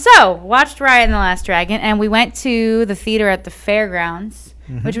 So watched Raya and the Last Dragon, and we went to the theater at the fairgrounds,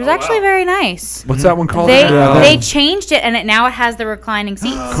 which was actually very nice. What's that one called? They changed it, and now it has the reclining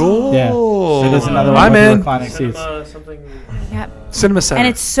seats. Cool. Yeah. So there's another one with reclining seats. Cinema Center. And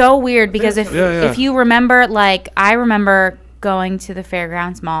it's so weird because if you remember, like I remember going to the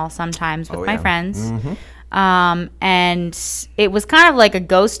Fairgrounds Mall sometimes with my friends. And it was kind of like a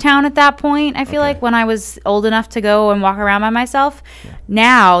ghost town at that point, I feel like, when I was old enough to go and walk around by myself. Yeah.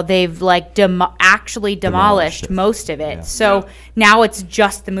 Now they've like actually demolished most of it. Yeah. So now it's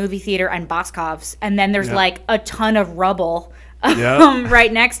just the movie theater and Boscov's. And then there's like a ton of rubble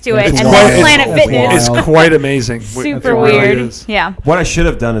right next to it. And then Planet Fitness. It's quite amazing. Super weird. Really yeah. What I should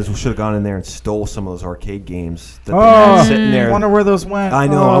have done is we should have gone in there and stole some of those arcade games that they had sitting there. I wonder where those went. I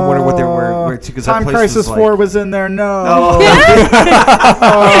know. I wonder what they were. Because Time Crisis 4 was in there. No.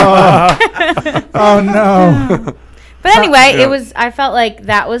 Oh no. But anyway, I felt like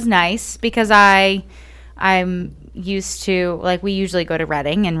that was nice because I'm used to, like, we usually go to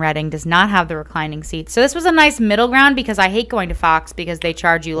Reading, and Reading does not have the reclining seats. So this was a nice middle ground because I hate going to Fox because they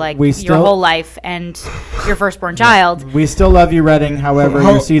charge you like your whole life and your firstborn child. We still love you, Reading. However,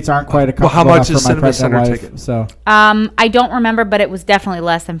 your seats aren't quite a comfortable. How much is Cinema Center ticket? So I don't remember, but it was definitely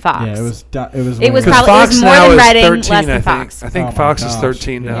less than Fox. Yeah, it was probably more than Reading, less than Fox. I think Fox is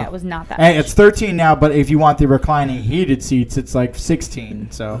 13 now. Yeah, it was not that. And it's 13 now, but if you want the reclining heated seats, it's like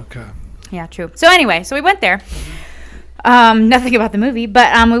 16. So okay. Yeah, true. So anyway, we went there. Nothing about the movie,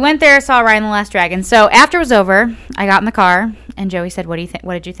 but we went there, saw Raya and the Last Dragon. So after it was over, I got in the car, and Joey said, "What do you think?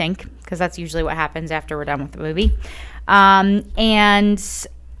 What did you think?" Because that's usually what happens after we're done with the movie. And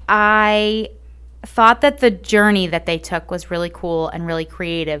I thought that the journey that they took was really cool and really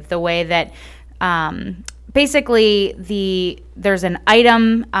creative. The way that basically there's an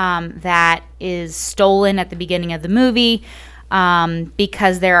item that is stolen at the beginning of the movie.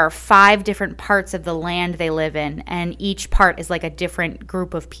 Because there are 5 different parts of the land they live in, and each part is like a different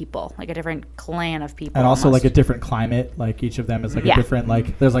group of people, like a different clan of people, and also like a different climate. Like each of them is like a different,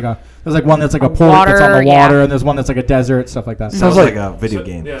 like there's one that's like a port that's on the water, and there's one that's like a desert, stuff like that. Sounds like a video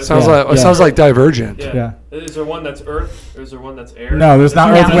game. Yeah, sounds like Divergent. Yeah. Is there one that's earth, or is there one that's air? No, there's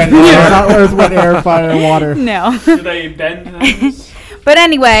not earth, wind. There's not earth, wind, air, fire, water. No. Do they bend things? But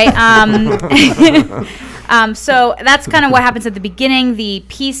anyway, so that's kind of what happens at the beginning. The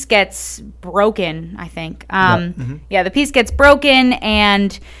piece gets broken, I think. The piece gets broken,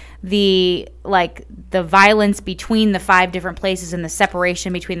 and the violence between the 5 different places and the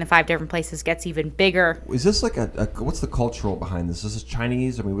separation between the 5 different places gets even bigger. Is this like what's the cultural behind this? Is this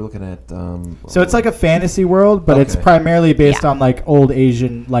Chinese? I mean, we're looking at. So it's like a fantasy world, but it's primarily based on like old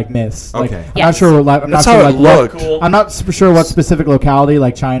Asian like myths. Okay. I'm not sure. I'm not sure what specific locality,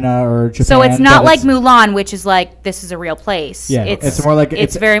 like China or Japan. So it's not like Mulan, which is like this is a real place. Yeah, it's more like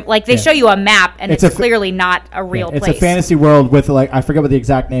it's very like they show you a map, and it's clearly not a real place. It's a fantasy world with like I forget what the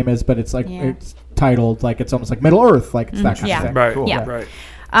exact name is, but it's like it's titled like it's almost like Middle Earth, like it's that kind of thing. Right. Cool. Yeah.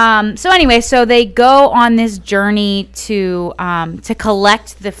 Right. So anyway, so they go on this journey to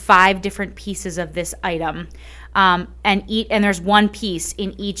collect the 5 different pieces of this item, and there's one piece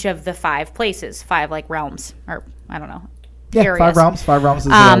in each of the 5 places, 5 like realms, or I don't know. Yeah, areas. 5 realms. 5 realms is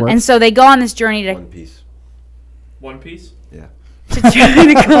the way it works. And so they go on this journey to One piece. Yeah. to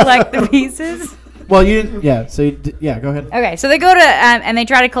try to collect the pieces. Well, you didn't. Yeah. So go ahead. Okay, so they go to and they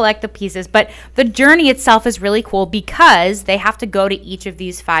try to collect the pieces, but the journey itself is really cool because they have to go to each of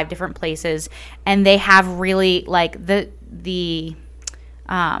these 5 different places, and they have really like the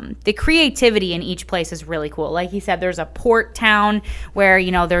creativity in each place is really cool. Like he said, there's a port town where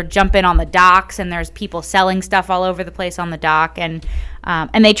they're jumping on the docks, and there's people selling stuff all over the place on the dock, and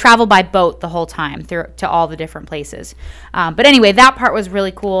they travel by boat the whole time to all the different places. But anyway, that part was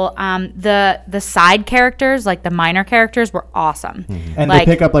really cool. The side characters, like the minor characters, were awesome. Mm-hmm. And they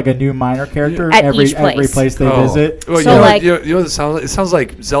pick up like a new minor character at every place they visit. Well, so it sounds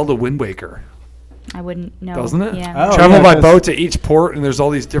like Zelda Wind Waker. I wouldn't know. Doesn't it? Yeah. Travel by boat to each port, and there's all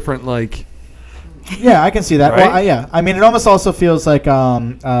these different Yeah, I can see that. Right? Well, yeah. I mean, it almost also feels like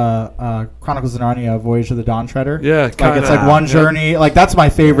Chronicles of Narnia, Voyage of the Dawn Treader. Yeah, like it's like one journey. Like that's my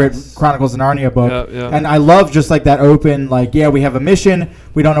favorite Chronicles of Narnia book. Yeah. And I love just like that open, like, yeah, we have a mission.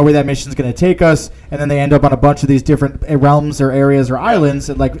 We don't know where that mission's going to take us, and then they end up on a bunch of these different realms or areas or islands,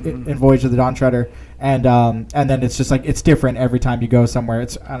 like in Voyage of the Dawn Treader. And then it's just like it's different every time you go somewhere. I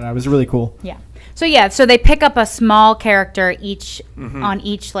don't know. It was really cool. Yeah. So they pick up a small character each on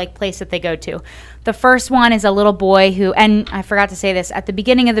each like place that they go to. The first one is a little boy who, and I forgot to say this, at the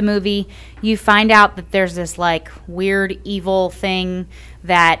beginning of the movie, you find out that there's this like weird evil thing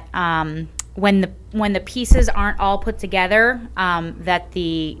that when the pieces aren't all put together,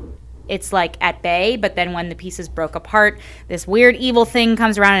 it's like at bay, but then when the pieces broke apart, this weird evil thing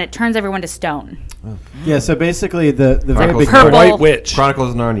comes around and it turns everyone to stone. Oh. Yeah, so basically the very big White Witch. Chronicles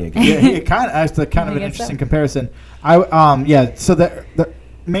of Narnia. Yeah, it kind of an interesting comparison. So the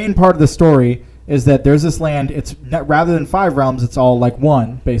main part of the story is that there's this land. It's rather than 5 realms, it's all like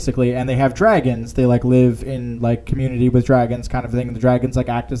one basically, and they have dragons. They like live in like community with dragons, kind of thing. And the dragons like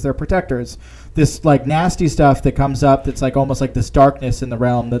act as their protectors. This like nasty stuff that comes up that's like almost like this darkness in the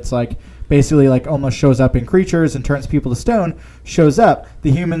realm that's like basically like almost shows up in creatures and turns people to stone. Shows up.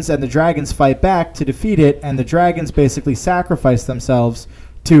 The humans and the dragons fight back to defeat it, and the dragons basically sacrifice themselves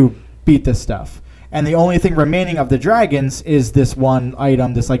to beat this stuff. And the only thing remaining of the dragons is this one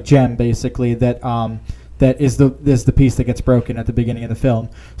item, this like gem, basically that is the piece that gets broken at the beginning of the film.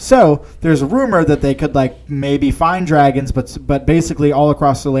 So there's a rumor that they could like maybe find dragons, but basically all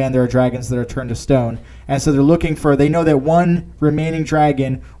across the land there are dragons that are turned to stone. And so they're looking for. They know that one remaining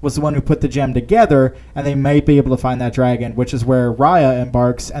dragon was the one who put the gem together, and they might be able to find that dragon, which is where Raya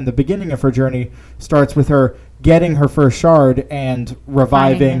embarks. And the beginning of her journey starts with her getting her first shard and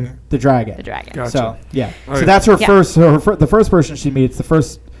reviving the dragon. Gotcha. So yeah, All right. that's her first. So the first person she meets, the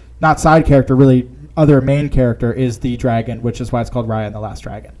first not side character, really other main character, is the dragon, which is why it's called Raya and the Last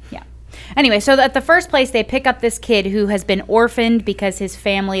Dragon. Yeah. Anyway, so at the first place, they pick up this kid who has been orphaned because his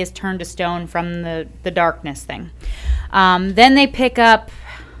family is turned to stone from the darkness thing. Then they pick up.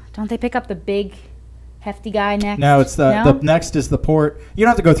 Don't they pick up the big hefty guy next? No, it's the next is the port. You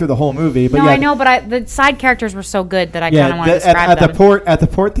don't have to go through the whole movie, but no, I know, but the side characters were so good that I kind of want to describe at them. At the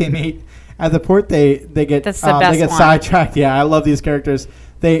port they meet. At the port they get That's the best they get one. sidetracked. Yeah, I love these characters.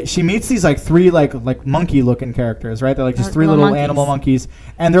 She meets these like 3 like monkey looking characters, right? They're like just 3 little monkeys. animal monkeys,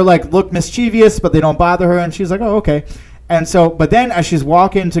 and they're like look mischievous, but they don't bother her, and she's like, oh, okay. And so, but then as she's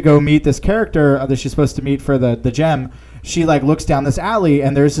walking to go meet this character that she's supposed to meet for the gem, she like looks down this alley,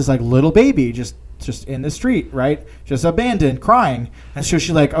 and there's this like little baby just in the street, right? Just abandoned, crying. And so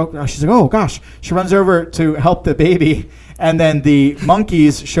she's like, oh gosh. She runs over to help the baby, and then the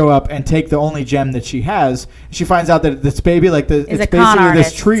monkeys show up and take the only gem that she has. She finds out that this baby, it's basically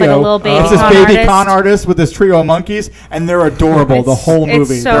this trio. It's like a little baby it's this baby con artist with this trio of monkeys, and they're adorable the whole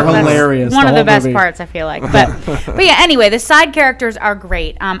movie. They're hilarious. One of the best parts, I feel like. But yeah, anyway, the side characters are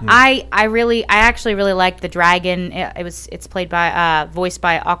great. I actually really liked the dragon. It's played by voiced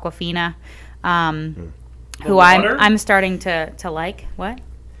by Awkwafina. Who I'm starting to like. What?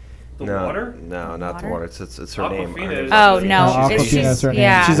 Water? No, not the water. It's her name. Oh no, Awkwafina's her name.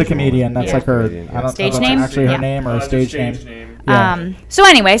 Yeah. She's a comedian. That's like her Stage name. Actually, her name or stage name. Yeah. So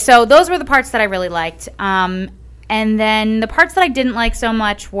anyway, so those were the parts that I really liked. And then the parts that I didn't like so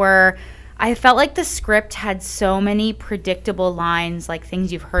much were, I felt like the script had so many predictable lines, like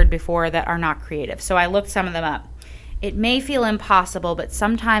things you've heard before that are not creative. So I looked some of them up. It may feel impossible, but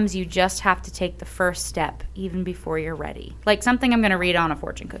sometimes you just have to take the first step, even before you're ready. Like something I'm going to read on a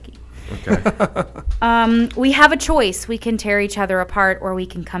fortune cookie. Okay. We have a choice. We can tear each other apart, or we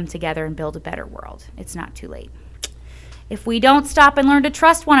can come together and build a better world. It's not too late. If we don't stop and learn to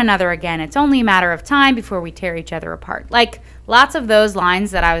trust one another again, it's only a matter of time before we tear each other apart. Like lots of those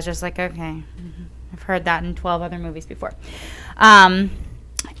lines that I was just like, okay, I've heard that in 12 other movies before.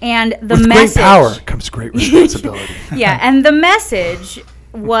 And the With message, great power comes great responsibility. Yeah, and the message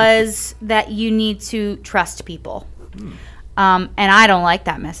was that you need to trust people. And I don't like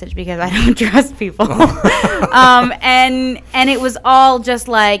that message because I don't trust people. And it was all just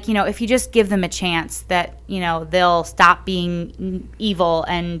like, if you just give them a chance that, they'll stop being evil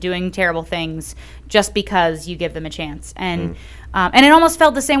and doing terrible things just because you give them a chance. And it almost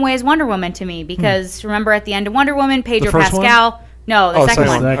felt the same way as Wonder Woman to me because remember at the end of Wonder Woman, Pedro Pascal... No, the second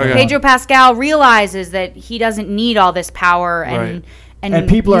one. Okay. Pedro Pascal realizes that he doesn't need all this power and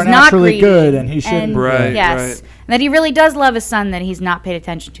people are naturally good and he shouldn't. Right. Yes. And that he really does love his son that he's not paid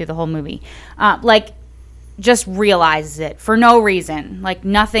attention to the whole movie. just realizes it for no reason. Like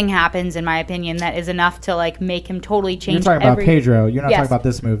nothing happens, in my opinion, that is enough to like make him totally change. You're talking about Pedro. You're not talking about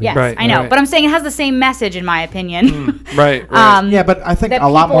this movie. Yes, right, I know, but I'm saying it has the same message, in my opinion. Right. Yeah, but I think a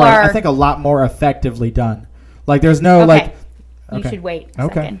lot more. I think a lot more effectively done. Like there's no like. You should wait a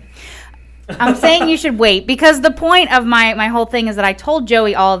second. I'm saying you should wait because the point of my whole thing is that I told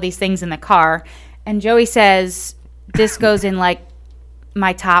Joey all of these things in the car, and Joey says this goes in like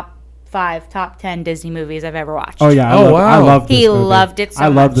my top 10 Disney movies I've ever watched. Oh yeah! I love this movie. Loved it so much.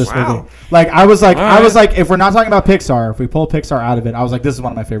 I love this movie. Like I was like, if we're not talking about Pixar, if we pull Pixar out of it, I was like, this is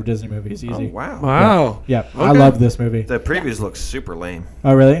one of my favorite Disney movies. Easy. Oh, wow. Wow. Yeah. Okay. I love this movie. The previews look super lame.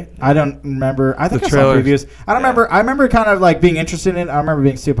 Oh really? I don't remember. I think I saw previews. I don't remember. I remember kind of like being interested in it. I remember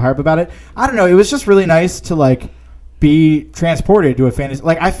being super hyped about it. I don't know. It was just really nice to like be transported to a fantasy.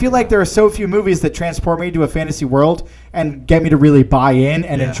 Like I feel like there are so few movies that transport me to a fantasy world and get me to really buy in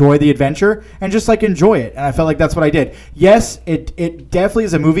and enjoy the adventure and just like enjoy it. And I felt like that's what I did. Yes, it definitely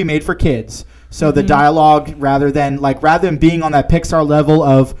is a movie made for kids. So the dialogue, rather than being on that Pixar level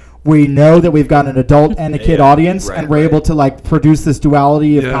of we know that we've got an adult and a kid audience, and we're able to like produce this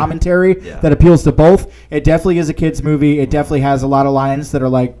duality of commentary that appeals to both. It definitely is a kids movie. It definitely has a lot of lines that are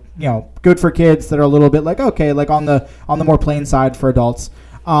like, you know, good for kids, that are a little bit like, okay, like on the more plain side for adults.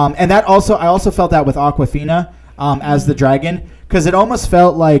 And that also, I also felt that with Awkwafina as the dragon, because it almost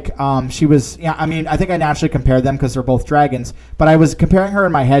felt like she was, I mean, I think I naturally compared them because they're both dragons, but I was comparing her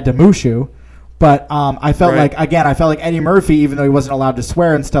in my head to Mushu. But I felt like Eddie Murphy, even though he wasn't allowed to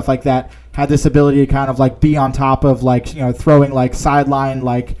swear and stuff like that, had this ability to kind of like be on top of like, you know, throwing like sideline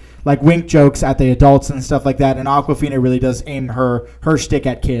like wink jokes at the adults and stuff like that. And Awkwafina really does aim her shtick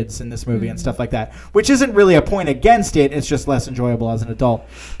at kids in this movie and stuff like that, which isn't really a point against it. It's just less enjoyable as an adult.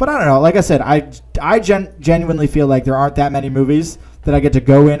 But I don't know. Like I said, I genuinely feel like there aren't that many movies that I get to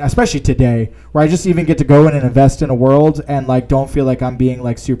go in, especially today, where I just even get to go in and invest in a world and like don't feel like I'm being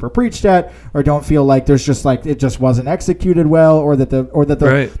like super preached at, or don't feel like there's just like it just wasn't executed well, or that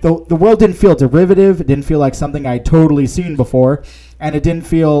the world didn't feel derivative. It didn't feel like something I'd totally seen before, and it didn't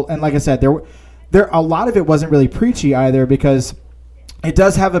feel, and like I said, there a lot of it wasn't really preachy either, because it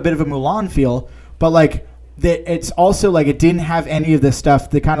does have a bit of a Mulan feel, but like that it's also like it didn't have any of the stuff,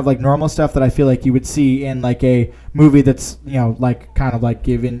 the kind of like normal stuff that I feel like you would see in like a movie that's, you know, like kind of like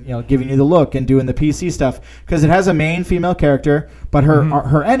giving you the look and doing the PC stuff, because it has a main female character, but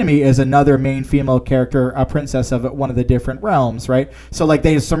her enemy is another main female character, a princess of one of the different realms, right? So like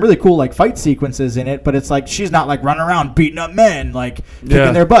there's some really cool like fight sequences in it, but it's like she's not like running around beating up men like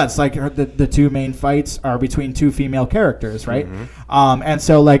kicking their butts. Like the two main fights are between two female characters, right? And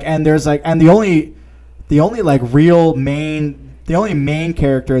so like, and there's like, and the only main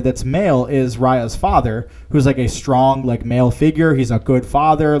character that's male is Raya's father, who's like a strong like male figure. He's a good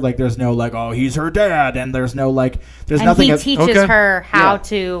father. Like there's no like, oh, he's her dad, and there's no like, there's nothing. And he teaches her how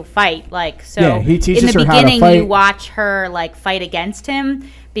to fight. Like so. Yeah, he teaches in the her beginning, how to fight. You watch her like fight against him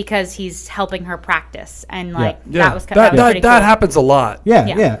because he's helping her practice, and like that was pretty cool. That happens a lot.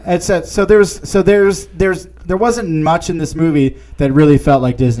 Yeah. It's there wasn't much in this movie that really felt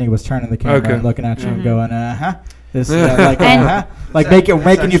like Disney was turning the camera and looking at you and going, this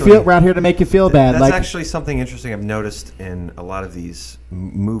making you feel around here to make you feel bad. That's actually something interesting I've noticed in a lot of these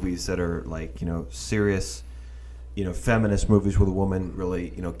movies that are like, you know, serious, you know, feminist movies where the woman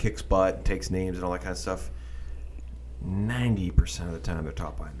really, you know, kicks butt and takes names and all that kind of stuff. 90% of the time they're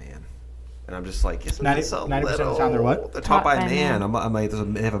taught by a man. And I'm just like, isn't this a 90% of the time they're what? They're taught by a man.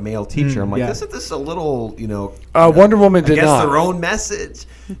 They have a male teacher. I'm like, isn't this a little, you know, Wonder Woman did against not. their own message?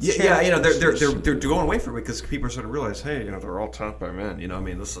 You know, they're going away from it because people sort of realize, hey, you know, they're all taught by men. You know, I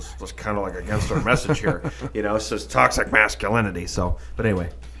mean, this is kind of like against our message here. You know, so it's toxic masculinity. So, but anyway.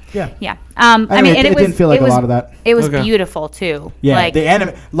 Yeah. I mean, it didn't feel like a lot of that. It was beautiful too. Yeah, like, the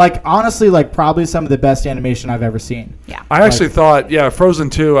anime, like honestly, like probably some of the best animation I've ever seen. Yeah. I actually thought, Frozen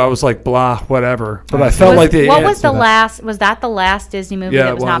 2. I was like, blah, whatever. But I felt like what was the last? Was that the last Disney movie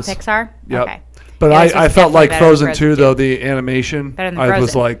that was not Pixar? Yep. Okay. But I felt like Frozen 2 though, the animation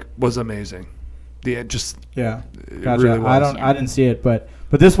was amazing. Gotcha. Really I didn't see it, but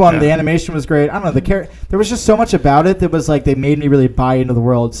this one, the animation was great. I don't know, there was just so much about it that was like, they made me really buy into the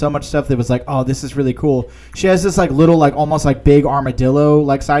world. So much stuff that was like, oh, this is really cool. She has this like little, like almost like big armadillo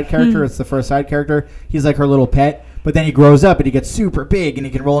like side character. It's the first side character. He's like her little pet. But then he grows up and he gets super big and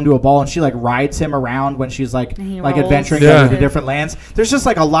he can roll into a ball, and she like rides him around when she's like adventuring over to different lands. There's just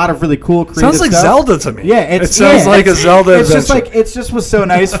like a lot of really cool creative stuff. Sounds like Zelda to me. Yeah, it sounds like a Zelda adventure. It just was so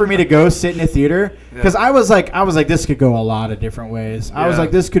nice for me to go sit in a theater Because I was like, this could go a lot of different ways. I was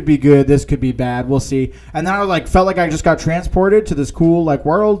like, this could be good, this could be bad. We'll see. And then I felt like I just got transported to this cool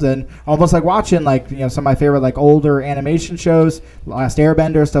world, and almost like watching some of my favorite older animation shows, Last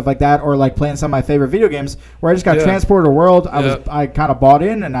Airbender, stuff like that, or playing some of my favorite video games where I just got transported to a world. I kind of bought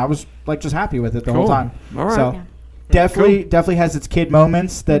in, and I was just happy with it the whole time. All right. So definitely has its kid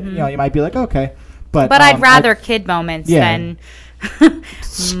moments that you might be like, okay, but I'd rather kid moments than.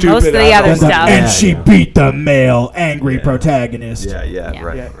 Stupid most of the other stuff. And she beat the male angry protagonist.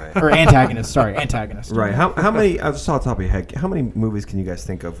 Right. Or antagonist. Sorry, antagonist. Right. How many? Just off the top of your head, how many movies can you guys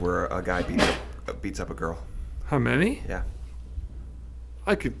think of where a guy beats up a girl? How many? Yeah.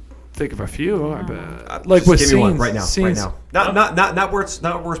 I could think of a few. I bet. With give scenes, me one right now. Not where it's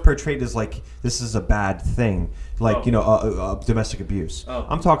portrayed as this is a bad thing, domestic abuse. Oh.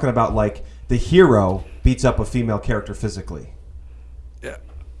 I'm talking about the hero beats up a female character physically. Yeah.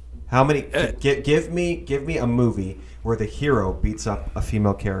 How many? Give me a movie where the hero beats up a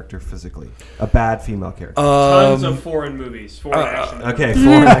female character physically, a bad female character. Tons of foreign movies, foreign action. Okay,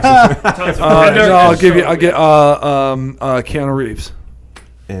 foreign action. Tons of I'll give you. I'll get Keanu Reeves.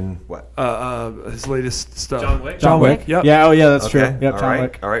 In what? His latest stuff. John Wick. Yep. Yeah. Oh, yeah. That's true. Yep. John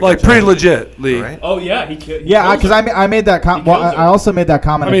Wick. All right. Pretty legit. Lee. Right. Oh yeah, he killed. Yeah, because I made that. I also made that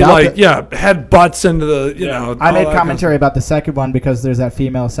comment. Had butts into the. I made commentary about the second one because there's that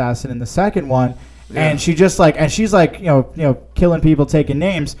female assassin in the second one. Yeah. And she just she's killing people, taking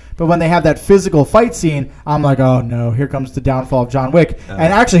names. But when they have that physical fight scene, I'm like, oh no, here comes the downfall of John Wick.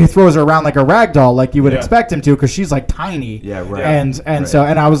 And actually, he throws her around like a rag doll, like you would expect him to, because she's tiny. Yeah, right. And so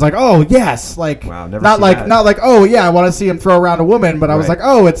I was like, oh yes, wow, never not oh yeah, I want to see him throw around a woman, but I was like,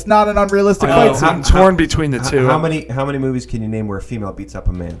 oh, it's not an unrealistic fight scene. I'm torn between the two. How many movies can you name where a female beats up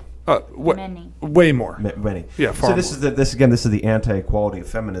a man? Many. Way more. Many. Yeah. Far so this more. This is the anti-equality of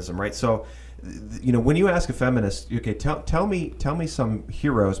feminism, right? So. When you ask a feminist, okay, tell me some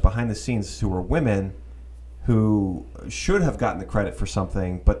heroes behind the scenes who are women who should have gotten the credit for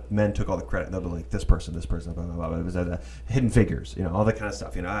something, but men took all the credit. And they'll be like, this person, blah, blah, blah. It was Hidden Figures, all that kind of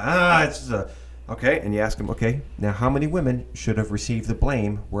stuff. It's just okay. And you ask them, okay, now how many women should have received the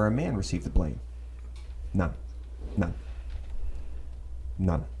blame where a man received the blame? None.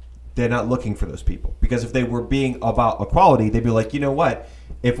 They're not looking for those people, because if they were being about equality, they'd be like, you know what?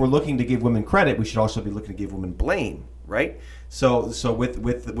 If we're looking to give women credit, we should also be looking to give women blame, right? So with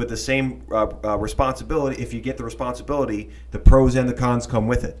the same responsibility, if you get the responsibility, the pros and the cons come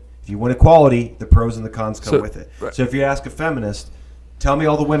with it. If you want equality, the pros and the cons come with it. Right. So if you ask a feminist, tell me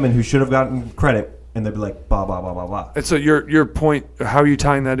all the women who should have gotten credit, and they'll be like, blah blah blah blah blah. And so your point, how are you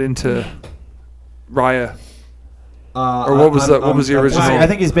tying that into Raya? Or what was the original? I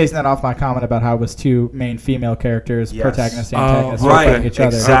think he's basing that off my comment about how it was two main female characters, protagonists and antagonists, fighting each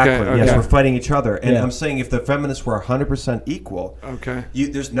other. Exactly. Okay. Yes, we're fighting each other. And I'm saying if the feminists were 100% equal,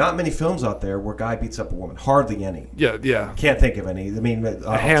 there's not many films out there where a guy beats up a woman. Hardly any. Yeah. Can't think of any. I mean,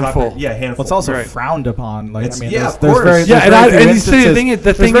 a handful. A handful. Well, it's also frowned upon. Of course. There's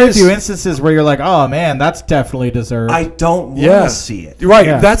very few instances where you're like, oh man, that's definitely deserved. I don't want to see it. You're right.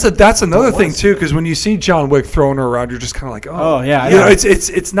 Yeah. That's another thing too, because when you see John Wick throwing her around, you're just kind of like, oh yeah.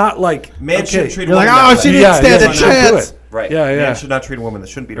 It's not like man shouldn't treat a woman. You're like, she didn't stand a chance. Right. Yeah. Man should not treat a woman that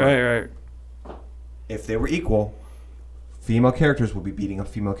shouldn't beat her. Right. If they were equal, female characters will be beating up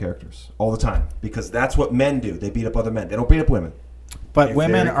female characters all the time, because that's what men do. They beat up other men. They don't beat up women. But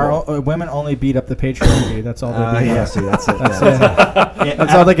women only beat up the patriarchy. That's all they beat up. See, that's it.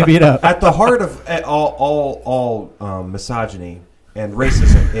 That's all they can beat up. At the heart of all misogyny and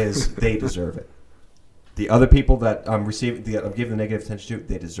racism is they deserve it. The other people that I'm giving the negative attention to,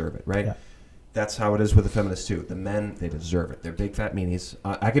 they deserve it, right? Yeah. That's how it is with the feminists too. The men, they deserve it. They're big fat meanies.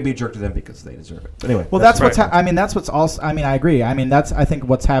 I could be a jerk to them because they deserve it. But anyway, well, that's what's. That's what's also. I agree. That's I think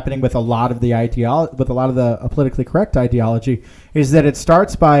what's happening with a lot of the politically correct ideology is that it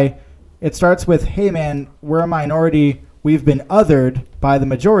starts with, hey man, we're a minority. We've been othered by the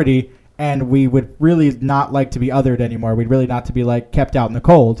majority. And we would really not like to be othered anymore. We'd really not to be kept out in the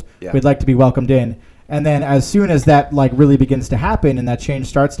cold. Yeah. We'd like to be welcomed in. And then as soon as that really begins to happen and that change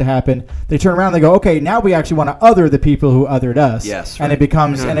starts to happen, they turn around and they go, okay, now we actually want to other the people who othered us. Yes. And it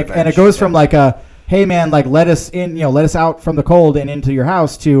becomes and it goes from hey man, let us in, let us out from the cold and into your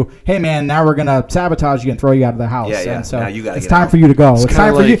house, to, hey man, now we're gonna sabotage you and throw you out of the house. Yeah. And so now you it's time for you to go. It's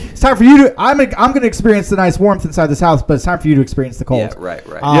time for you. It's time for you to. I'm gonna experience the nice warmth inside this house, but it's time for you to experience the cold. Yeah, right.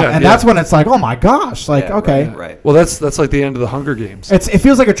 That's when it's like, oh my gosh, okay. Right. Well, that's like the end of the Hunger Games. It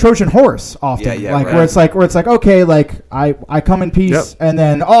feels like a Trojan horse often, where it's like okay, I come in peace, and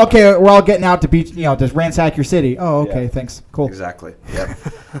then okay, we're all getting out to beach, to ransack your city. Oh, okay, thanks, cool. Exactly. Yep.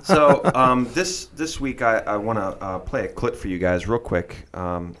 So this this week I want to play a clip for you guys real quick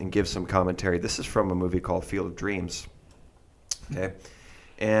and give some commentary. This is from a movie called Field of Dreams. Okay,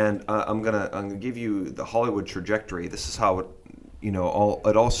 and I'm gonna give you the Hollywood trajectory. This is how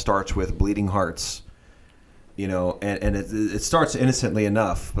it all starts with bleeding hearts. And it starts innocently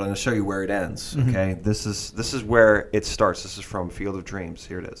enough, but I'm gonna show you where it ends. Okay, this is where it starts. This is from Field of Dreams.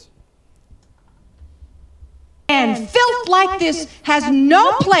 Here it is. And filth like this has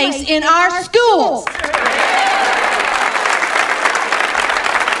no place in our schools.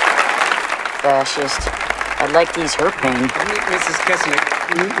 Fascist. I'd like to ease her pain.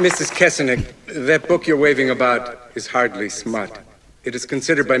 Mrs. Kesenick, that book you're waving about is hardly smut. It is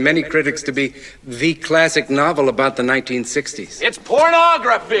considered by many critics to be the classic novel about the 1960s. It's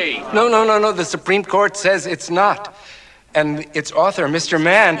pornography! No. The Supreme Court says it's not. And its author, Mr.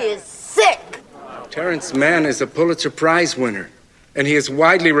 Mann, is sick. Terrence Mann is a Pulitzer Prize winner, and he is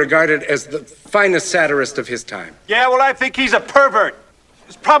widely regarded as the finest satirist of his time. Yeah, well, I think he's a pervert.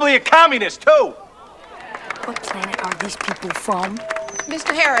 He's probably a communist, too. What planet are these people from?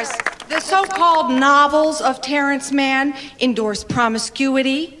 Mr. Harris, the so-called novels of Terrence Mann endorse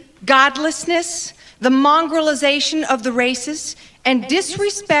promiscuity, godlessness, the mongrelization of the races, and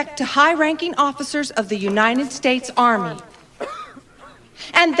disrespect to high-ranking officers of the United States Army.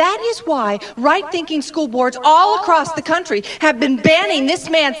 And that is why right-thinking school boards all across the country have been banning this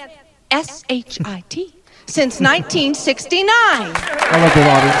man's S-H-I-T since 1969. I love the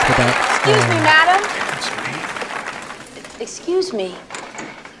audience for Excuse that. me, madam. Excuse me.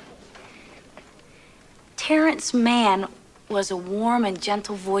 Terrence Mann was a warm and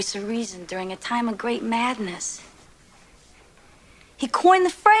gentle voice of reason during a time of great madness. He coined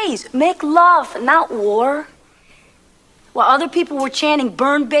the phrase, make love, not war. While other people were chanting,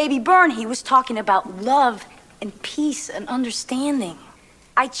 burn, baby, burn, he was talking about love and peace and understanding.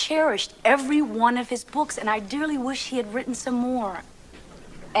 I cherished every one of his books, and I dearly wish he had written some more.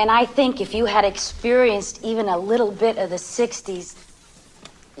 And I think if you had experienced even a little bit of the 60s,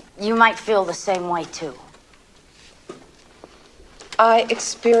 you might feel the same way, too. I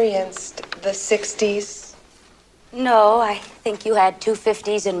experienced the 60s. No, I think you had two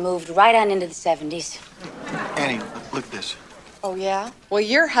 50s and moved right on into the 70s. Annie, look at this. Oh, yeah? Well,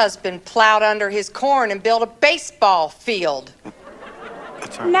 your husband plowed under his corn and built a baseball field.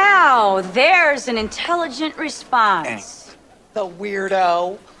 That's right. Now, there's an intelligent response. Annie. The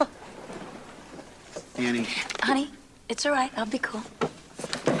weirdo. Annie. Honey, it's all right. I'll be cool.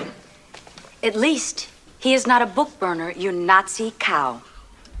 At least he is not a book burner, you Nazi cow.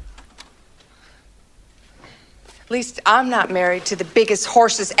 At least I'm not married to the biggest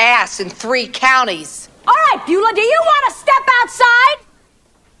horse's ass in 3 counties. All right, Beulah, do you want to step outside?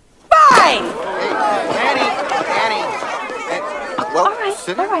 Fine! Annie. Well, All right,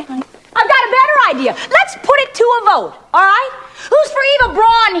 sit all down. right, honey. I've got a better idea. Let's put it to a vote, all right? Who's for Eva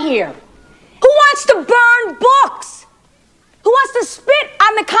Braun here? Who wants to burn books? Who wants to spit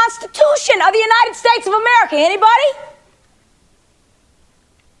on the Constitution of the United States of America? Anybody?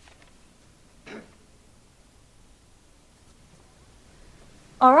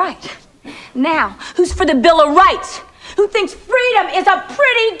 All right. Now, who's for the Bill of Rights? Who thinks freedom is a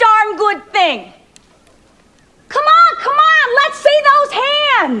pretty darn good thing? Come on, let's see those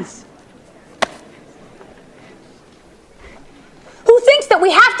hands. Who thinks that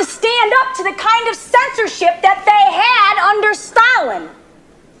we have to stand up to the kind of censorship that they had under Stalin?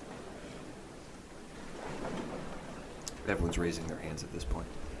 Everyone's raising their hands at this point.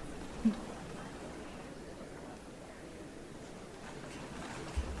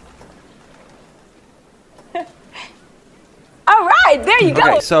 All right, there you go.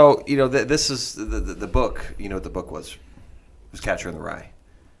 Okay, so this is the book. You know what the book was? It was Catcher in the Rye.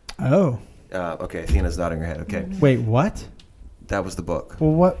 Oh. Okay, Athena's nodding her head. Okay. Wait, what? That was the book.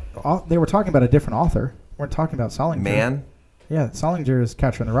 Well, what? They were talking about a different author. We're talking about Salinger. Man? Yeah, Salinger is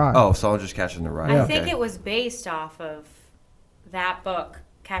Catcher in the Rye. Oh, Salinger's Catcher in the Rye. I think it was based off of that book,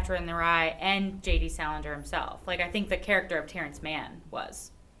 Catcher in the Rye, and J.D. Salinger himself. Like, I think the character of Terrence Mann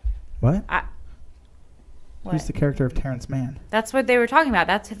was. What? What? Who's the character of Terrence Mann? That's what they were talking about.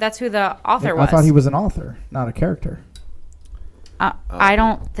 That's who the author was. I thought he was an author, not a character. I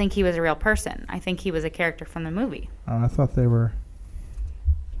don't think he was a real person. I think he was a character from the movie. I thought they were.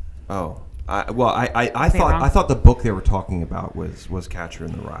 Oh, I thought the book they were talking about was Catcher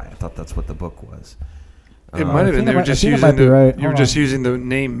in the Rye. I thought that's what the book was. It might have been. They were just using using the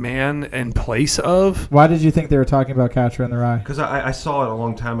name "man" in place of. Why did you think they were talking about Catcher in the Rye? Because I saw it a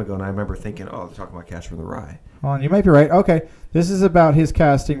long time ago, and I remember thinking, "Oh, they're talking about Catcher in the Rye." Hold on, you might be right. Okay, this is about his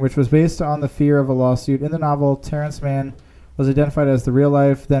casting, which was based on the fear of a lawsuit. In the novel, Terrence Mann was identified as the real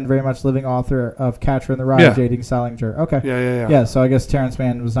life, then very much living author of Catcher in the Rye, J.D. Salinger. Okay. Yeah. So I guess Terrence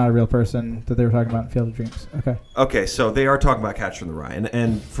Mann was not a real person that they were talking about in Field of Dreams. Okay. Okay, so they are talking about Catcher in the Rye,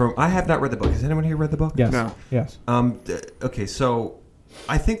 and from I have not read the book. Has anyone here read the book? Yes. No. Yes. Okay, so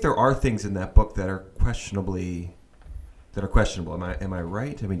I think there are things in that book that are questionable. Am I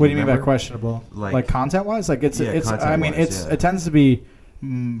right? I mean, what do you mean by questionable? Like content wise? Like it's. I mean, it tends to be.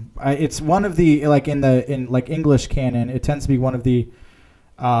 It's one of the in English canon. It tends to be one of the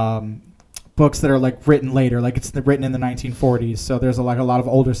books that are like written later. Like it's written in the 1940s. So there's a lot of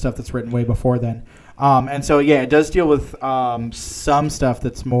older stuff that's written way before then. And so it does deal with some stuff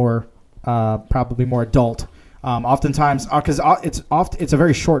that's more probably more adult. Oftentimes, because it's a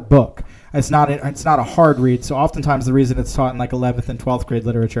very short book. It's not a hard read. So oftentimes the reason it's taught in like 11th and 12th grade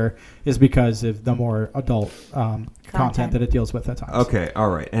literature is because of the more adult content that it deals with at times. Okay, all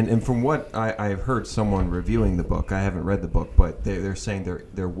right. And from what I've heard someone reviewing the book, I haven't read the book, but they're saying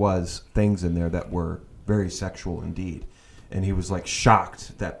there was things in there that were very sexual indeed. And he was like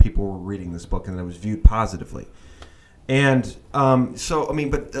shocked that people were reading this book and that it was viewed positively. And so I mean,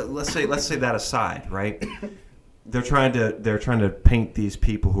 but let's say that aside, right? They're trying to paint these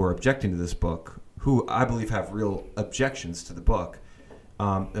people who are objecting to this book, who I believe have real objections to the book,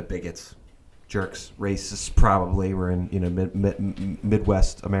 bigots, jerks, racists. Probably we're in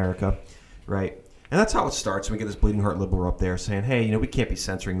Midwest America, right? And that's how it starts. We get this bleeding heart liberal up there saying, "Hey, we can't be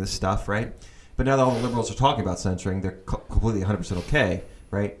censoring this stuff, right?" But now that all the liberals are talking about censoring, they're completely 100% okay,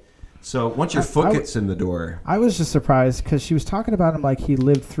 right? So once your foot gets in the door, I was just surprised because she was talking about him like he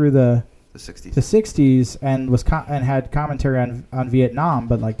lived through the 60s and was and had commentary on Vietnam,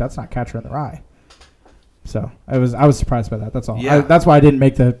 but like that's not Catcher in the Rye. So I was surprised by that. That's all. Yeah. That's why I didn't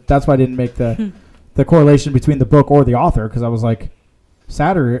make the correlation between the book or the author, because I was like,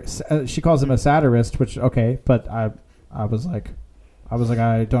 she calls him a satirist, which okay, but I was like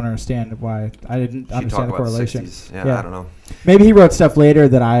I don't understand why I didn't understand the correlation. Yeah, I don't know. Maybe he wrote stuff later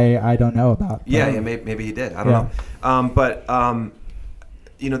that I don't know about. Yeah, maybe he did. I don't know.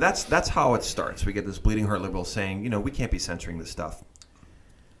 That's how it starts. We get this bleeding heart liberal saying, we can't be censoring this stuff.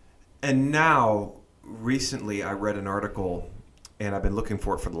 And now, recently, I read an article, and I've been looking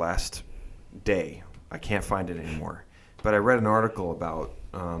for it for the last day. I can't find it anymore. But I read an article about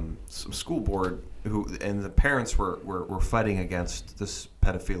some school board and the parents were fighting against this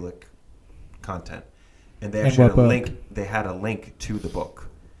pedophilic content, and they actually had a link to the book.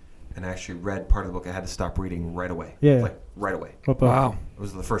 And I actually read part of the book. I had to stop reading right away. Yeah. Right away. Wow. It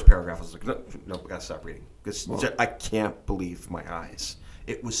was the first paragraph. I was like, no, we got to stop reading. I can't believe my eyes.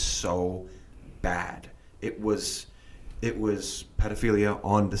 It was so bad. It was pedophilia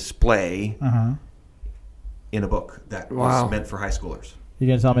on display in a book that was meant for high schoolers. You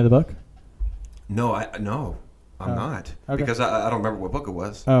going to tell me the book? No, I'm not. Okay. Because I don't remember what book it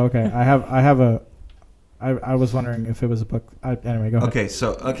was. Oh, okay. I was wondering if it was a book. Anyway, go ahead.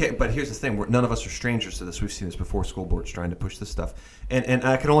 But here's the thing: none of us are strangers to this. We've seen this before. School boards trying to push this stuff, and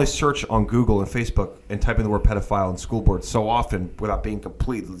I can only search on Google and Facebook and type in the word pedophile and school board so often without being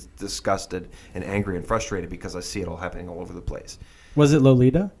completely disgusted and angry and frustrated because I see it all happening all over the place. Was it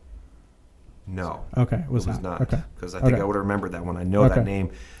Lolita? No. Okay, it was not. Okay. Because I think I would have remembered that one. I know that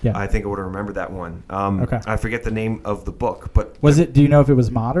name. Yeah. I think I would have remembered that one. I forget the name of the book, but was it? Do you know if it was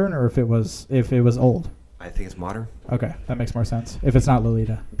modern or if it was old? I think it's modern. Okay, that makes more sense. If it's not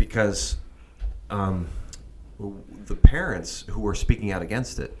Lolita, because the parents who were speaking out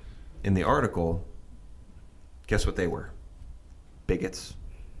against it in the article, guess what they were? Bigots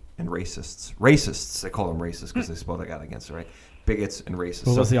and racists. Racists. They call them racists because they spelled out against it, right? Bigots and racists.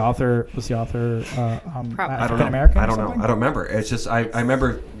 Well, was the author African American? I don't know. I don't remember. It's just I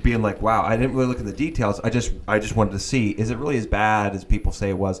remember being like, wow. I didn't really look at the details. I just wanted to see, is it really as bad as people say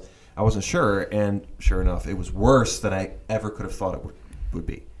it was? I wasn't sure, and sure enough, it was worse than I ever could have thought it would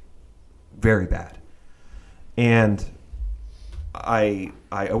be. Very bad. And I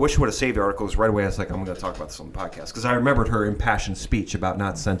wish I would have saved the articles right away. I was like, I'm going to talk about this on the podcast because I remembered her impassioned speech about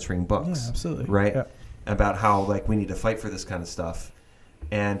not censoring books. Yeah, absolutely. Right? Yeah. About how we need to fight for this kind of stuff.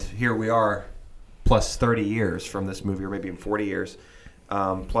 And here we are, plus 30 years from this movie, or maybe even 40 years,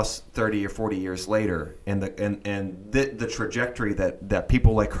 plus 30 or 40 years later, and the trajectory that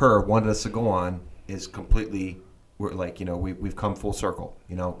people like her wanted us to go on is completely. We've come full circle.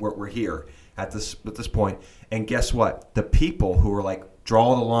 We're here at this point. And guess what? The people who are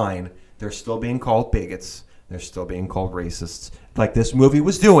draw the line, they're still being called bigots. They're still being called racists, like this movie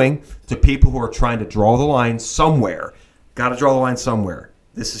was doing to people who are trying to draw the line somewhere. Got to draw the line somewhere.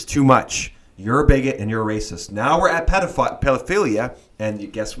 This is too much. You're a bigot and you're a racist. Now we're at pedophilia,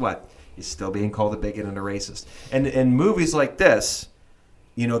 and guess what? You're still being called a bigot and a racist. And in movies like this,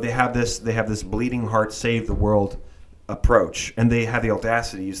 you know, they have this bleeding heart, save the world approach, and they have the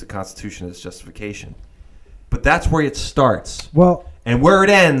audacity to use the Constitution as justification. But that's where it starts. Well, and where it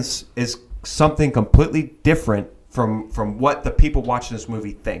ends is something completely different from what the people watching this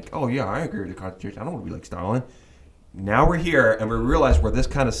movie think. Oh yeah, I agree with the Constitution. I don't want to be like Stalin. Now we're here, and we realize where this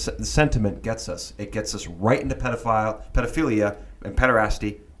kind of sentiment gets us. It gets us right into pedophilia and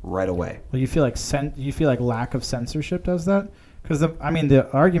pederasty right away. Well, you feel like lack of censorship does that? Because the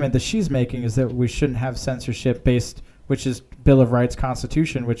argument that she's making is that we shouldn't have censorship based, which is Bill of Rights,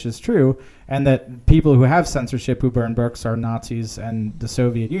 Constitution, which is true, and that people who have censorship who burn books are Nazis and the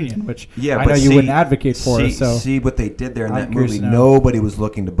Soviet Union, which I know you wouldn't advocate for. See what they did there in that movie. Nobody was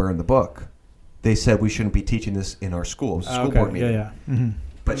looking to burn the book. They said we shouldn't be teaching this in our schools. School board meeting. Yeah. Mm-hmm.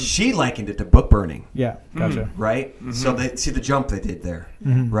 But she likened it to book burning. Yeah, gotcha. Right? Mm-hmm. So they see the jump they did there.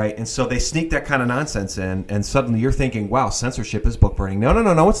 Mm-hmm. Right? And so they sneak that kind of nonsense in, and suddenly you're thinking, wow, censorship is book burning.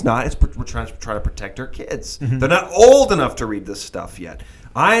 No, it's not. We're trying to protect our kids. Mm-hmm. They're not old enough to read this stuff yet.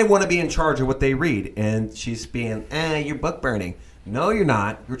 I want to be in charge of what they read. And she's being, you're book burning. No, you're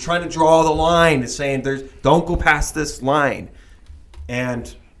not. You're trying to draw the line. It's saying don't go past this line.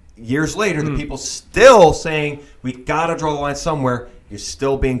 And years later, the people still saying, we got to draw the line somewhere. You're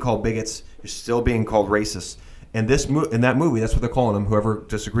still being called bigots. You're still being called racists. And in that movie, that's what they're calling them. Whoever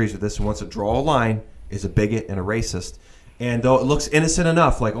disagrees with this and wants to draw a line is a bigot and a racist. And though it looks innocent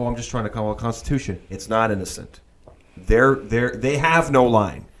enough, like, I'm just trying to call a Constitution, it's not innocent. They have no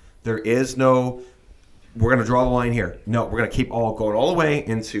line. There is no, we're going to draw the line here. No, we're going to keep going all the way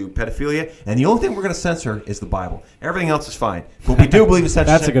into pedophilia. And the only thing we're going to censor is the Bible. Everything else is fine. But we do believe in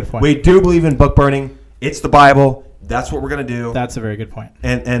censorship. That's a good point. We do believe in book burning. It's the Bible. That's what we're going to do. That's a very good point.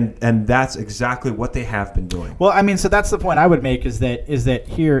 And that's exactly what they have been doing. Well, I mean, so that's the point I would make is that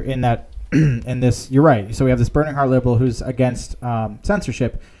here in that in this, you're right. So we have this burning heart liberal who's against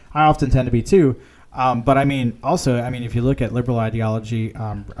censorship. I often tend to be too. But I mean, also, if you look at liberal ideology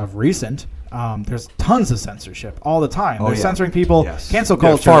of recent, there's tons of censorship all the time. They're censoring people. Yes. Cancel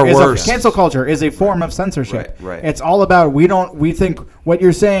culture is a form of censorship. Right. It's all about we think what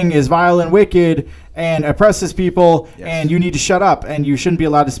you're saying is vile and wicked and oppresses people, and you need to shut up and you shouldn't be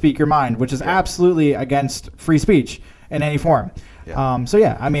allowed to speak your mind, which is absolutely against free speech in any form. Yeah.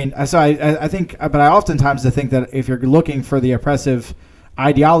 I think, but I oftentimes think that if you're looking for the oppressive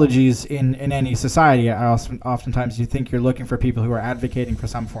ideologies in any society, oftentimes you think you're looking for people who are advocating for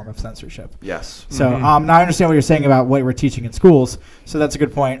some form of censorship. Yes. So now I understand what you're saying about what we're teaching in schools. So that's a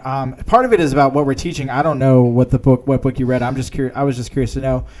good point. Part of it is about what we're teaching. I don't know what book you read. I was just curious to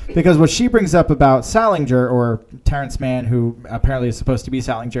know, because what she brings up about Salinger, or Terrence Mann, who apparently is supposed to be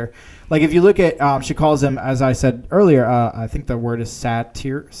Salinger. Like if you look at, she calls him, as I said earlier, I think the word is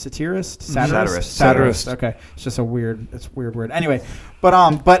satirist. Okay, it's just a weird word. Anyway, but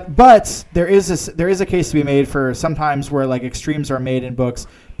there is a case to be made for sometimes where like extremes are made in books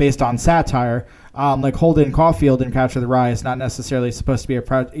based on satire. Like Holden Caulfield in Catcher the Rye is not necessarily supposed to be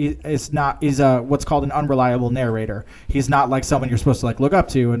he's what's called an unreliable narrator. He's not like someone you're supposed to like look up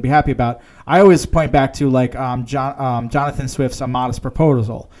to and be happy about. I always point back to like Jonathan Swift's A Modest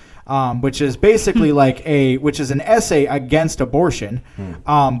Proposal. Which is basically which is an essay against abortion,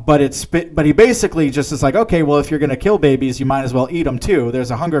 but he basically just is like, okay, well, if you're going to kill babies, you might as well eat them too.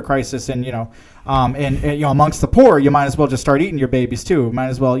 There's a hunger crisis, and amongst the poor, you might as well just start eating your babies too. Might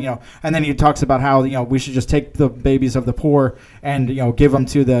as well, And then he talks about how we should just take the babies of the poor and give them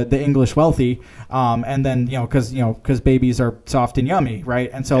to the English wealthy, and then because babies are soft and yummy, right?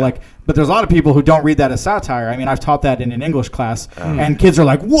 And so but there's a lot of people who don't read that as satire. I mean, I've taught that in an English class, and kids are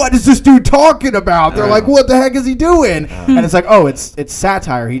like, "What is this dude talking about?" They're like, "What the heck is he doing?" And it's like, "Oh, it's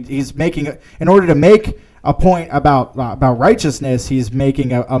satire. He's making in order to make a point about righteousness. He's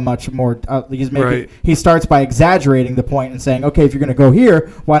making a much more. He starts by exaggerating the point and saying, "Okay, if you're going to go here,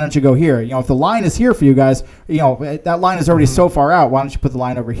 why don't you go here? If the line is here for you guys, that line is already so far out. Why don't you put the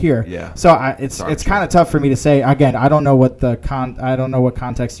line over here?" Yeah. So it's kind of tough for me to say. Again, I don't know what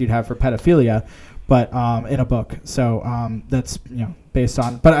context you'd have for pedophilia, but in a book. So that's based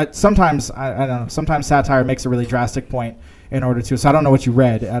on. But sometimes I don't know. Sometimes satire makes a really drastic point in order to. So I don't know what you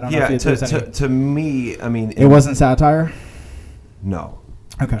read. I don't know if there's any. To me, I mean, it wasn't satire. No.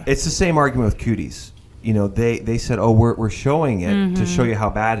 Okay. It's the same argument with Cooties. They said, "Oh, we're showing it to show you how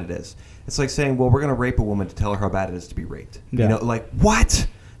bad it is." It's like saying, "Well, we're going to rape a woman to tell her how bad it is to be raped." Yeah. Like what?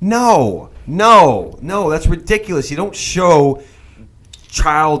 No, that's ridiculous. You don't show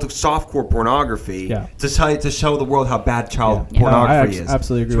child softcore pornography to show the world how bad child pornography is.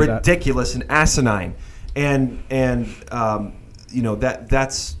 Absolutely agree with that. It's ridiculous and asinine. And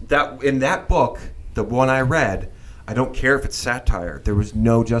that's in that book, the one I read. I don't care if it's satire. There was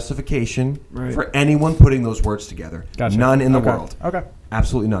no justification for anyone putting those words together. Gotcha. None in the world. Okay.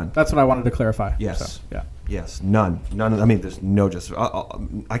 Absolutely none. That's what I wanted to clarify. Yes. So, yeah. Yes. None. I mean, there's no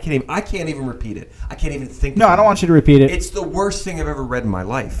justification. I can't even repeat it. I can't even think. No, I don't want you to repeat it. It's the worst thing I've ever read in my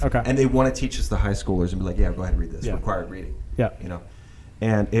life. Okay. And they want to teach us the high schoolers and be like, yeah, go ahead and read this. Required reading. Yeah.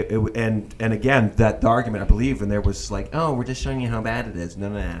 And and again, the argument I believe, and there was like, oh, we're just showing you how bad it is. No.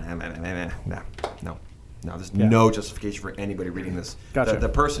 There's no justification for anybody reading this. Gotcha. The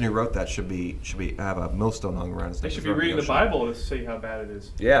person who wrote that should have a millstone hung around his neck. They should be reading the Bible to see how bad it is.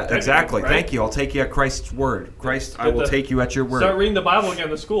 Yeah, exactly. Right? Thank you. I'll take you at Christ's word. Christ, I will take you at your word. Start reading the Bible again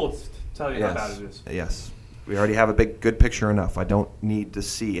in the school to tell you how bad it is. Yes. We already have a good picture enough. I don't need to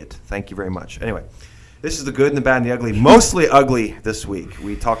see it. Thank you very much. Anyway. This is the good and the bad and the ugly. Mostly ugly this week.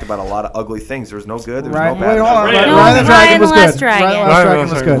 We talked about a lot of ugly things. There was no good. There was no bad. Raya the Dragon was good.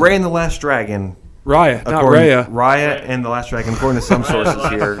 Raya and the Last Dragon. Raya, not Raya. Raya and the Last Dragon, according to some sources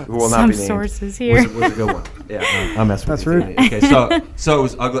here, who will not be named. Some sources here. Was a good one. Yeah, I'm messing with you. That's rude. Okay, so it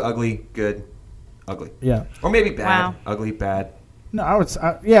was ugly, good, ugly. Yeah. Or maybe bad. Wow. Ugly, bad. No, I would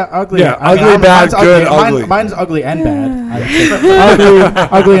ugly. Yeah, ugly, bad, good, ugly. Mine's ugly and bad.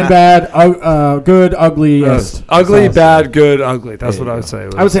 ugly and bad. Good, ugliest. Ugly, bad, good, ugly. That's what I would say.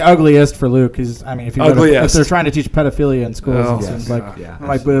 I would say ugliest for Luke. Because if they're trying to teach pedophilia in schools, it seems like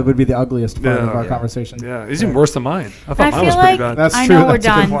it would be the ugliest part of our conversation. Yeah, he's even worse than mine. I thought mine was pretty bad. That's true. I know we're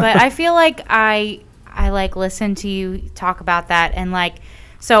done, but I feel like I like listen to you talk about that, and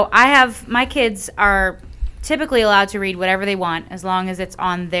so I have my kids are typically allowed to read whatever they want as long as it's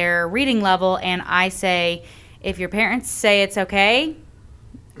on their reading level, and I say if your parents say it's okay,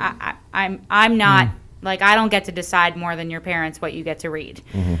 I'm not I don't get to decide more than your parents what you get to read.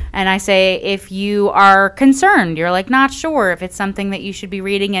 And I say if you are concerned, you're not sure if it's something that you should be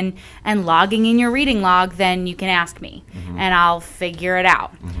reading and logging in your reading log, then you can ask me and I'll figure it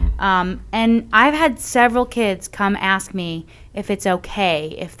out. And I've had several kids come ask me if it's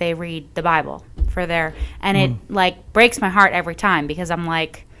okay if they read the Bible for their, and it breaks my heart every time because I'm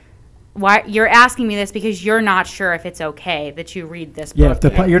like, why you're asking me this because you're not sure if it's okay that you read this book.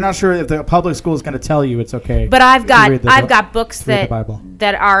 Yeah, you're not sure if the public school is going to tell you it's okay. But I've got books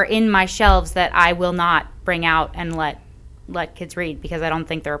that are in my shelves that I will not bring out and let kids read because I don't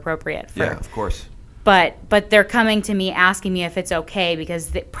think they're appropriate. Yeah, of course. But they're coming to me asking me if it's okay because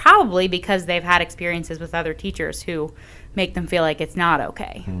because they've had experiences with other teachers who make them feel like it's not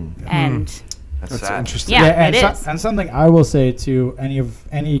okay. And that's interesting. Yeah, it is. And something I will say to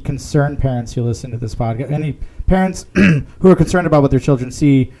any concerned parents who listen to this podcast, any parents who are concerned about what their children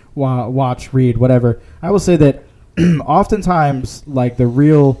see, watch, read, whatever, I will say that oftentimes, the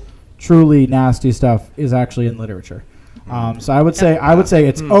real, truly nasty stuff is actually in literature. So I would say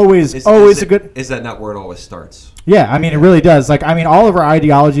it's always a good. Is that not where it always starts? Yeah, it really does. All of our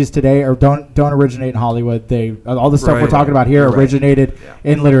ideologies today don't originate in Hollywood. All the stuff we're talking about here originated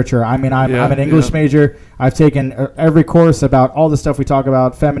in literature. I'm an English major. I've taken every course about all the stuff we talk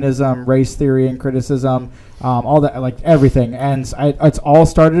about: feminism, race theory, and criticism, all that, everything. And it's all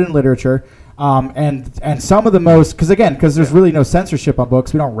started in literature. And some of the most, because there's really no censorship on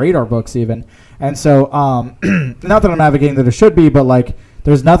books. We don't rate our books even. And so, not that I'm advocating that there should be, but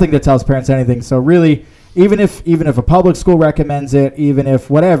there's nothing that tells parents anything. So really, even if a public school recommends it, even if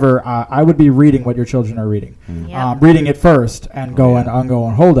whatever, I would be reading what your children are reading, reading it first and going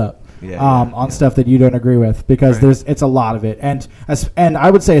hold up. On stuff that you don't agree with, because it's a lot of it, and I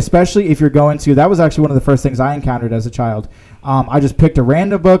would say especially if you're going to, that was actually one of the first things I encountered as a child. I just picked a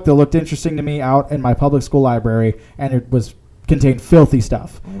random book that looked interesting to me out in my public school library, and it contained filthy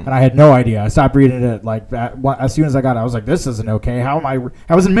stuff, and I had no idea. I stopped reading it as soon as I got it. I was like, this isn't okay.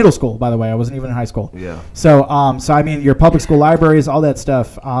 I was in middle school, by the way. I wasn't even in high school. Yeah. So your public school libraries, all that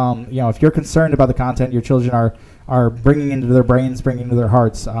stuff. If you're concerned about the content your children are bringing into their brains, bringing into their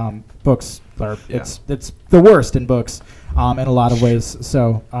hearts, books are it's the worst in books in a lot of ways.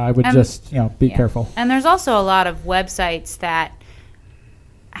 So I would be careful. And there's also a lot of websites that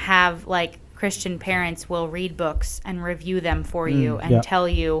have Christian parents will read books and review them for you and tell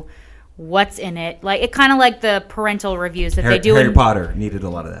you what's in it. It kind of like the parental reviews that they do. Harry Potter needed a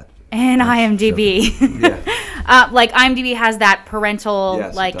lot of that. And IMDb. IMDb has that parental,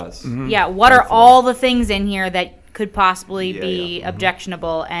 yes, it does. What are all the things in here that could possibly be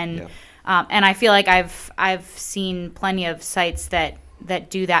objectionable? And and I feel like I've seen plenty of sites that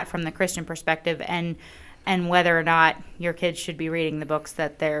do that from the Christian perspective and whether or not your kids should be reading the books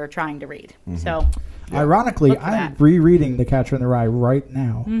that they're trying to read. So Ironically, I'm rereading The Catcher in the Rye right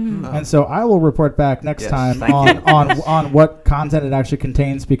now, and so I will report back next time on what content it actually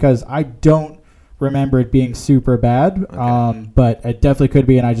contains, because I don't remember it being super bad, but it definitely could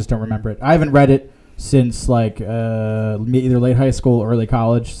be, and I just don't remember it. I haven't read it since either late high school or early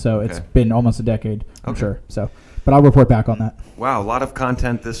college, so it's been almost a decade, I'm sure. So, but I'll report back on that. Wow, a lot of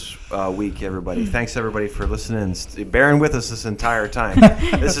content this week, everybody. Thanks, everybody, for listening and bearing with us this entire time.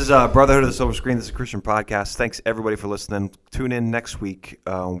 This is Brotherhood of the Silver Screen. This is a Christian podcast. Thanks, everybody, for listening. Tune in next week.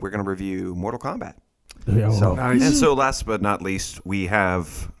 We're going to review Mortal Kombat. Nice. And so last but not least, we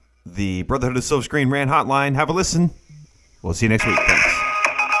have the Brotherhood of the Silver Screen rant hotline. Have a listen. We'll see you next week. Thanks.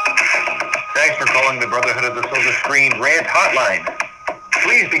 Thanks for calling the Brotherhood of the Silver Screen rant hotline.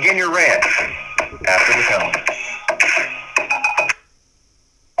 Please begin your rant after the tone.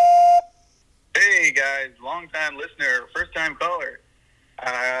 Hey guys, long-time listener, first-time caller.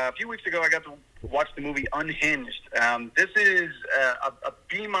 A few weeks ago, I got to watch the movie Unhinged. This is a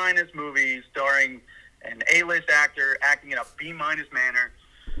B-minus movie starring an A-list actor acting in a B-minus manner,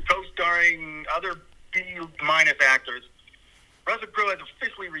 co-starring other B-minus actors. Russell Crowe has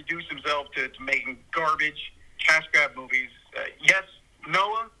officially reduced himself to making garbage, cash grab movies. Yes,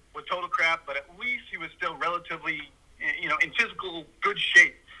 Noah was total crap, but at least he was still relatively, in physical good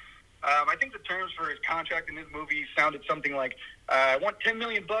shape. I think the terms for his contract in this movie sounded something like, I want $10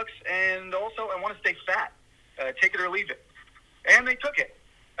 million, and also I want to stay fat. Take it or leave it. And they took it.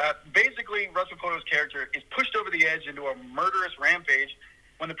 Basically, Russell Crowe's character is pushed over the edge into a murderous rampage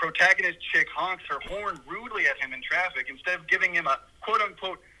when the protagonist chick honks her horn rudely at him in traffic instead of giving him a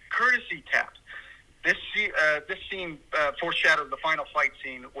quote-unquote courtesy tap. This scene foreshadowed the final fight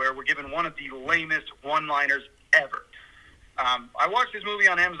scene where we're given one of the lamest one-liners ever. I watched this movie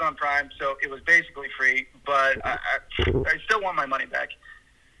on Amazon Prime, so it was basically free, but I still want my money back.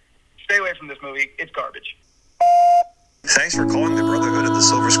 Stay away from this movie. It's garbage. Thanks for calling the Brotherhood of the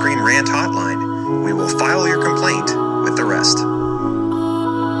Silver Screen rant hotline. We will file your complaint with the rest.